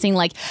dancing.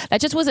 Like, that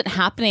just wasn't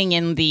happening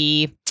in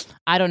the,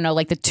 I don't know,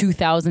 like the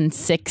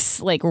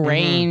 2006 like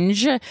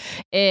range.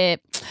 And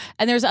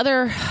there's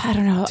other, I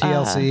don't know,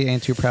 TLC,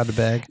 Ain't Too Proud to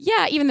Beg.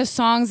 Yeah, even the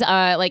songs, we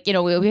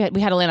had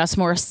Alanis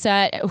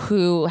Morissette,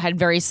 who had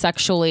very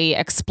sexually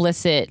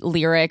explicit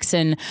lyrics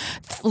and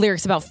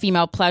lyrics about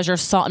female pleasure.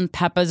 Salt and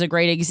Peppa is a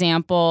great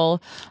example.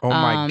 Oh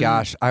my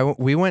gosh,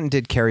 we went and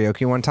did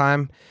karaoke one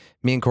time.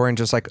 Me and Corinne,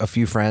 just like a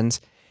few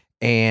friends,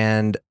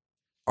 and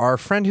our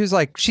friend who's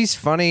like, she's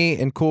funny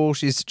and cool.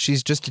 She's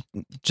just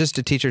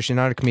a teacher. She's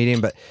not a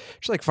comedian, but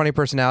she's like funny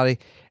personality.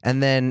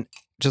 And then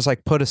just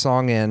like put a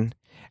song in,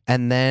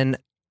 and then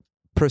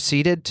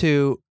proceeded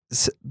to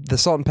the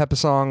Salt and Peppa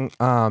song,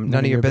 None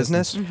of Your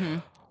Business.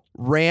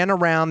 Ran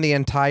around the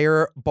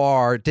entire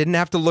bar, didn't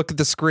have to look at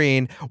the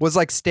screen, was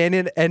like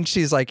standing, and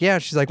she's like,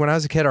 when I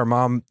was a kid, our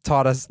mom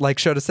taught us, like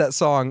showed us that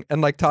song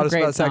and like taught us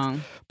about sex.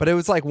 But it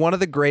was like one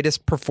of the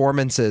greatest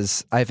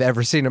performances I've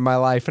ever seen in my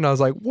life. And I was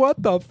like,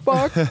 what the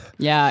fuck?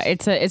 Yeah,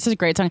 it's a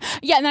great song.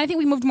 Yeah, and I think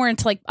we moved more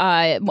into like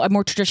a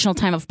more traditional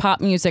time of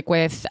pop music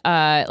with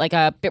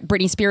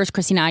Britney Spears,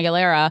 Christina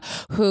Aguilera,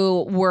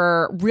 who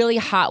were really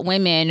hot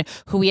women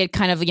who we had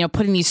kind of,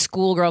 put in these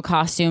schoolgirl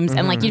costumes.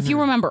 And like, if you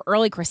remember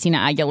early Christina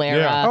Aguilera,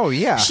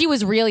 she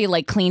was really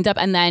like cleaned up.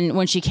 And then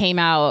when she came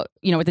out,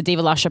 with the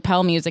David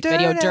LaChapelle music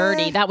video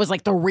Dirty, that was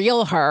like the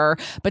real her,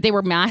 but they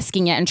were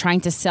masking it and trying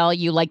to sell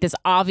you like this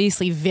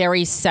obviously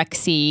very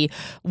sexy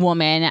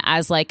woman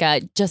as like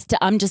I'm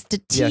just a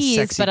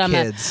tease, but I'm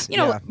kids.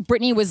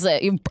 Britney was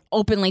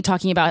openly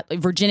talking about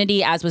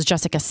virginity, as was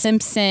Jessica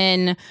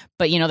Simpson,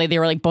 but they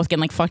were like both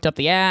getting like fucked up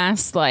the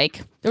ass.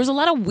 Like, there was a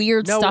lot of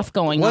weird stuff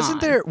going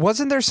on.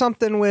 Wasn't there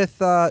something with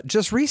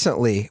just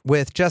recently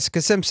with Jessica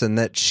Simpson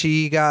that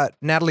she got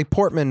Natalie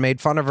Portman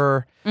made fun of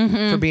her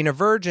for being a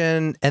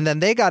virgin, and then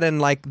they got in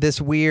like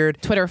this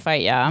weird Twitter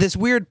fight, this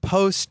weird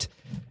post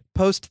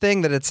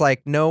thing that it's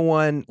like no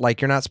one,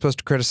 like, you're not supposed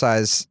to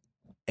criticize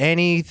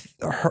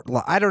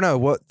I don't know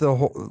what the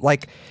whole,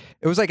 like,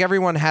 it was like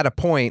everyone had a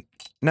point.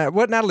 Now,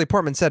 what Natalie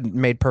Portman said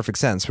made perfect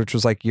sense, which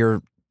was like,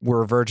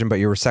 we're a virgin, but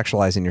you were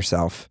sexualizing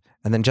yourself.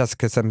 And then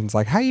Jessica Simpson's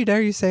like, how you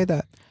dare you say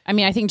that? I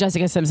mean, I think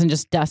Jessica Simpson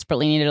just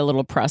desperately needed a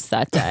little press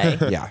that day.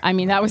 Yeah. I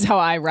mean, that was how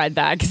I read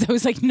that, because I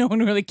was like, no one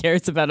really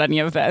cares about any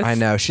of this. I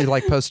know. She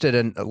like posted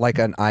an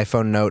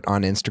iPhone note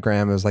on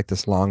Instagram. It was like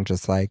this long,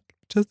 just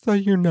so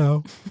you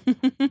know,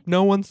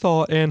 no one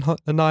saw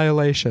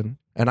Annihilation.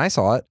 And I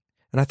saw it.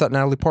 And I thought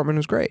Natalie Portman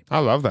was great. I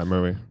love that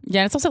movie.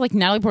 Yeah, and it's also like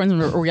Natalie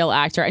Portman's a real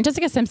actor. And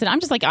Jessica Simpson, I'm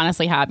just like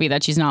honestly happy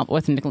that she's not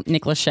with Nick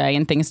Lachey,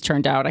 and things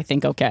turned out, I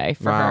think, okay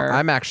for her.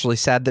 I'm actually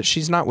sad that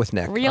she's not with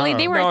Nick. Really?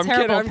 They were a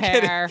terrible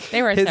pair.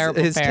 They were a terrible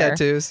pair. His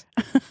tattoos.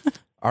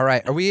 All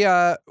right. Are we...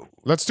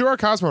 Let's do our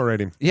Cosmo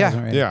rating.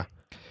 Yeah.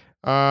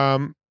 Yeah.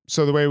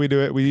 So the way we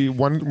do it, we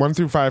 1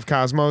 through 5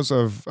 Cosmos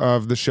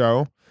of the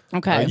show.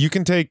 Okay. You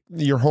can take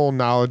your whole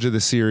knowledge of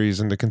the series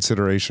into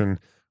consideration.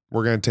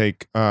 We're going to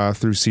take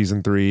through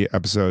season 3,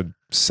 episode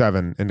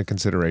 7 into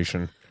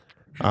consideration.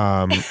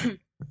 And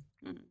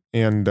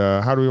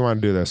how do we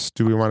want to do this?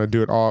 Do we want to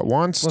do it all at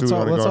once? Let's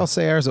all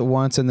say ours at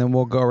once, and then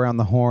we'll go around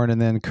the horn, and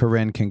then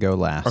Corinne can go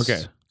last.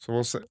 Okay. So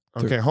we'll say.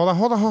 Okay, hold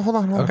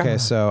on. Okay,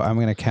 so I'm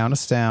going to count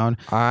us down.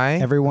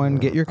 Everyone,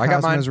 get your I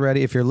got Cosmos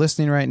ready. If you're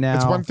listening right now,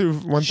 It's 1 through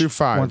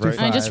 5, 1 through right?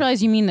 5. I just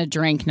realized you mean the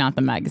drink, not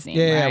the magazine.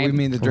 Yeah, right? we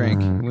mean the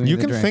drink. You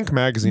can think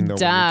magazine though.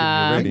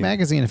 Duh. Think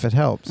magazine if it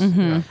helps.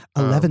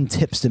 11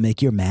 tips to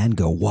make your man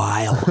go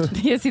wild.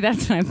 Yeah, see,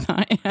 that's what I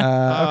thought.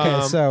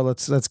 Okay, so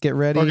let's get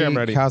ready. Okay, I'm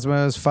ready.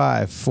 Cosmos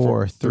 5,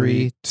 4,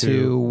 3,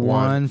 2,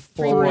 1,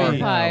 4.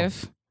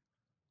 3.5.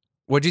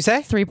 What'd you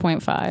say?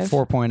 3.5.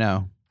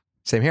 4.0.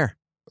 Same here.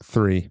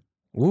 3.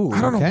 Ooh,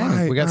 I don't okay. know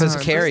why. We got Because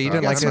some, Carrie, you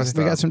didn't like this.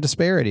 we got some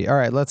disparity. All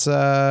right, let's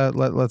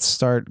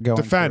start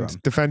going. through 'em.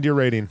 Defend your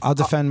rating. I'll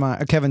defend my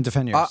Kevin.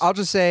 Defend yours. I'll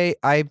just say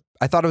I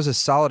thought it was a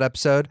solid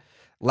episode.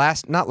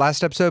 Not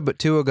last episode, but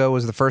 2 ago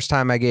was the first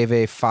time I gave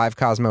a 5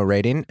 Cosmo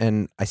rating,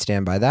 and I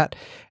stand by that.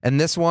 And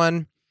this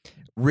one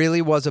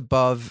really was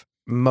above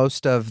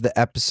most of the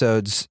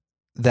episodes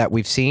that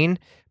we've seen,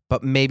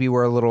 but maybe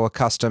we're a little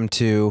accustomed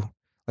to.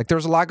 Like, there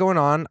was a lot going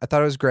on. I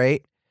thought it was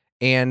great.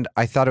 And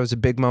I thought it was a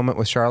big moment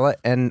with Charlotte,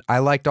 and I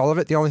liked all of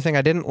it. The only thing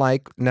I didn't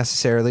like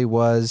necessarily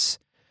was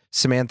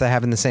Samantha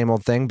having the same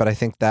old thing, but I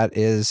think that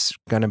is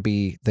going to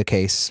be the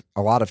case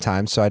a lot of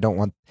times, so I don't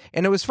want...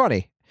 And it was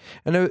funny.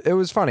 And it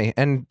was funny.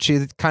 And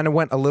she kind of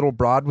went a little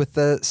broad with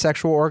the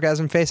sexual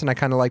orgasm face, and I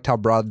kind of liked how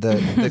broad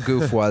the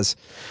goof was.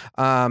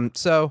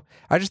 So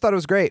I just thought it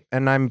was great,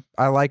 and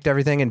I liked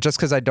everything. And just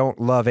because I don't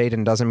love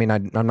Aiden doesn't mean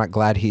I'm not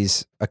glad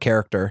he's a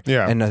character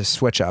and a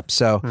switch up.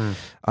 So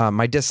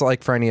my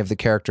dislike for any of the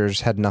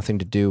characters had nothing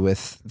to do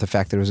with the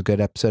fact that it was a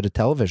good episode of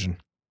television.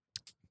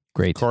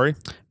 Great. Corey?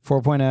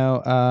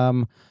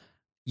 4.0.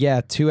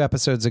 Yeah, 2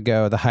 episodes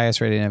ago, the highest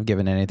rating I've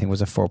given anything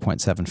was a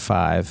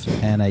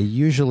 4.75, and I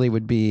usually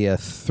would be a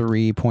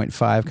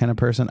 3.5 kind of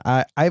person.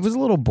 I was a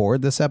little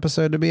bored this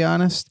episode, to be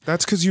honest.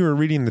 That's because you were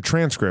reading the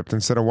transcript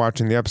instead of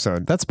watching the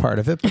episode. That's part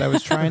of it, but I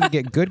was trying to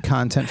get good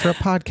content for a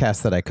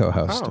podcast that I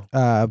co-host.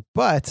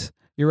 But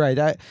you're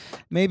right.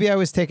 Maybe I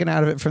was taken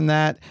out of it from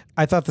that.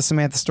 I thought the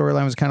Samantha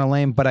storyline was kind of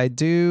lame, but I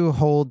do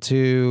hold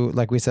to,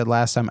 like we said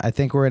last time, I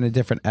think we're in a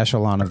different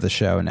echelon of the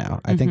show now.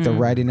 I think the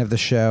writing of the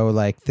show,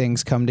 like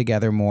things come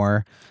together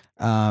more.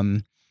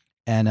 It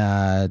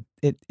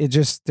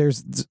just,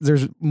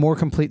 there's more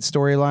complete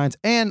storylines.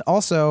 And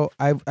also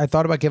I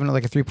thought about giving it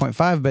like a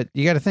 3.5, but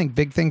you got to think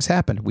big things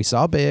happened. We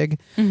saw Big,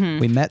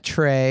 we met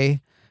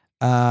Trey.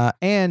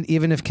 And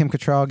even if Kim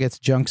Cattrall gets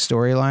junk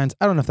storylines,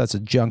 I don't know if that's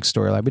a junk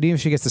storyline, but even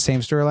if she gets the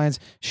same storylines,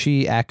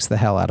 she acts the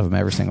hell out of them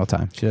every single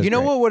time. She does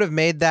great. What would have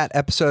made that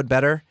episode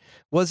better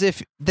was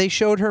if they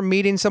showed her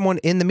meeting someone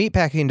in the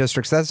meatpacking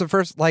district. So that's the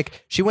first,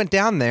 like, she went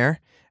down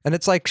there, and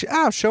it's like,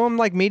 show them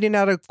like meeting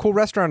at a cool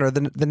restaurant or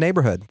the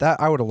neighborhood. That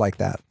I would have liked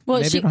that.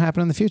 Well, maybe it'll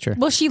happen in the future.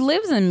 Well, she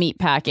lives in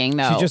meatpacking,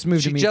 though. She just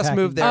moved to meatpacking. She just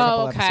moved there.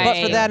 Oh, okay.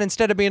 But for that,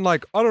 instead of being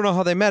like, I don't know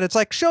how they met, it's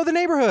like, show the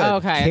neighborhood.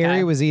 Okay.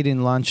 Carrie was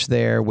eating lunch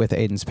there with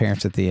Aiden's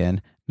parents at the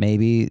end.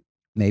 Maybe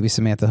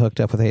Samantha hooked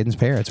up with Aiden's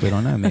parents. We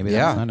don't know. Maybe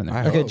that's not in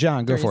there. Okay,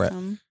 John, go for it.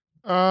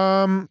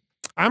 I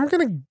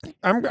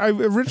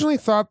originally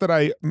thought that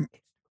I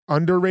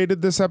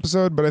underrated this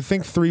episode, but I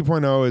think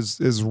 3.0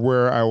 is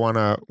where I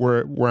wanna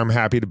where I'm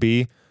happy to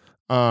be.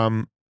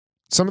 Some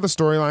of the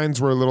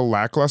storylines were a little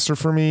lackluster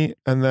for me,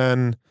 and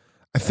then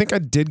I think I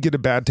did get a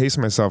bad taste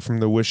of myself from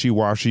the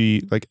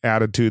wishy-washy like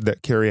attitude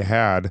that Carrie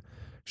had.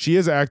 She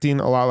is acting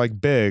a lot like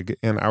Big,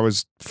 and I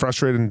was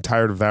frustrated and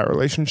tired of that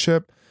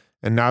relationship.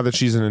 And now that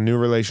she's in a new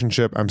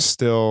relationship, I'm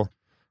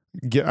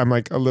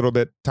like a little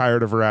bit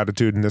tired of her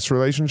attitude in this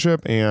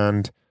relationship,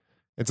 and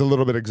it's a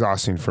little bit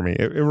exhausting for me.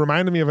 It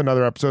reminded me of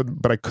another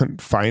episode, but I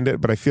couldn't find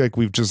it. But I feel like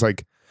we've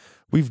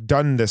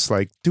done this,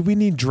 like, do we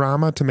need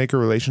drama to make a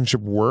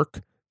relationship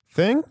work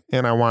thing?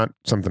 And I want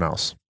something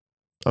else.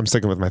 I'm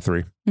sticking with my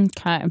 3.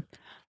 Okay.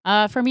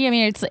 For me, I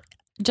mean, it's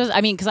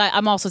because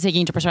I'm also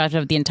taking into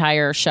perspective the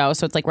entire show.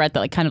 So it's like we're at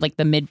the kind of like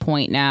the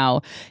midpoint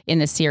now in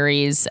the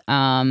series.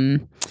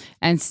 And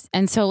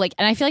so like,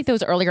 and I feel like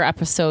those earlier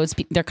episodes,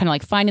 they're kind of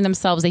like finding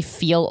themselves, they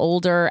feel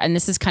older. And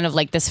this is kind of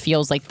like, this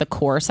feels like the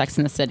core Sex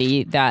and the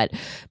City that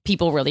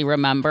people really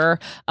remember.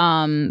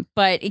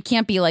 But it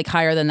can't be like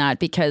higher than that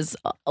because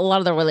a lot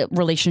of the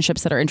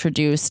relationships that are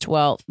introduced,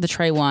 well, the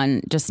Trey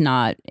one, just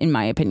not, in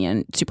my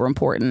opinion, super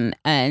important.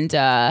 And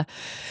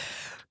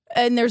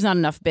there's not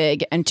enough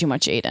Big and too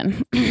much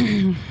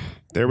Aiden.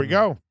 There we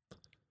go.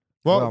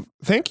 Well,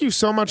 thank you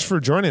so much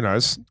for joining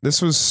us.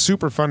 This was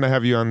super fun to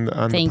have you on the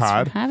pod. Thanks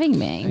for having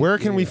me. Where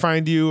can we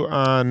find you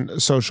on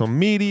social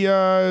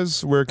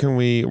medias? Where can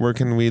we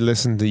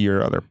listen to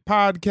your other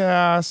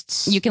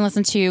podcasts? You can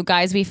listen to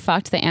Guys We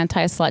Fucked, the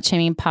anti-slut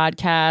shaming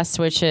podcast,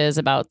 which is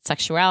about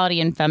sexuality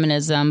and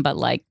feminism, but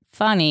like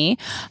funny.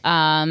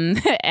 And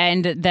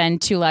then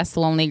Two Less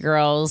Lonely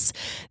Girls,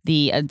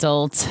 the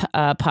adult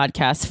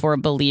podcast for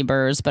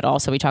believers, but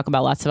also we talk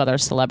about lots of other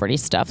celebrity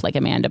stuff like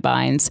Amanda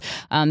Bynes.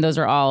 Those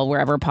are all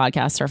wherever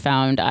podcasts are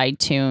found.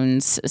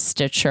 iTunes,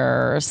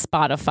 Stitcher,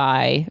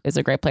 Spotify is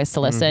a great place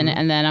to listen.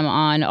 And then I'm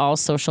on all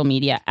social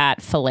media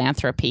at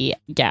Philanthropy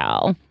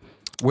Gal.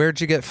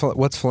 Where'd you get,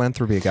 what's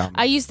Philanthropy Gal?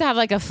 I used to have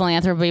like a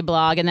philanthropy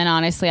blog, and then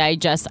honestly, I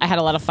had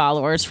a lot of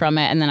followers from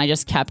it, and then I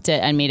just kept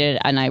it and made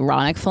it an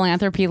ironic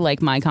philanthropy,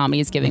 like my comedy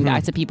is giving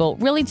back to people,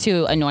 really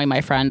to annoy my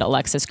friend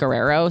Alexis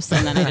Guerrero. So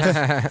then I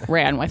just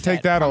ran with it.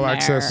 Take that,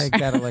 Alexis. Take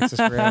that, Alexis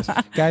Guerrero.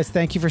 Guys,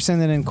 thank you for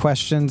sending in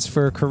questions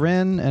for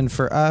Corinne and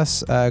for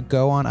us.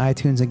 Go on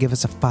iTunes and give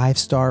us a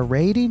 5-star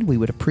rating. We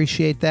would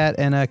appreciate that.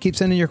 And keep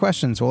sending your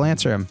questions. We'll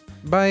answer them.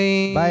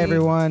 Bye. Bye,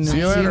 everyone. See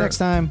you next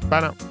time.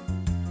 Bye now.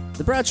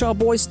 The Bradshaw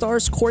Boys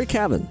stars Corey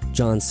Cavan,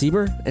 John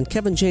Sieber, and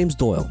Kevin James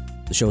Doyle.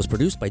 The show is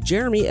produced by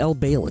Jeremy L.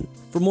 Balin.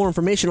 For more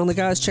information on the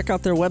guys, check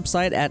out their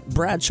website at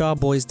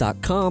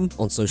bradshawboys.com,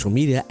 on social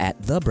media at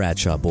The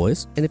Bradshaw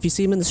Boys, and if you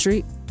see them in the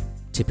street,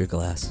 tip your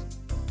glass.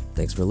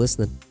 Thanks for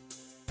listening.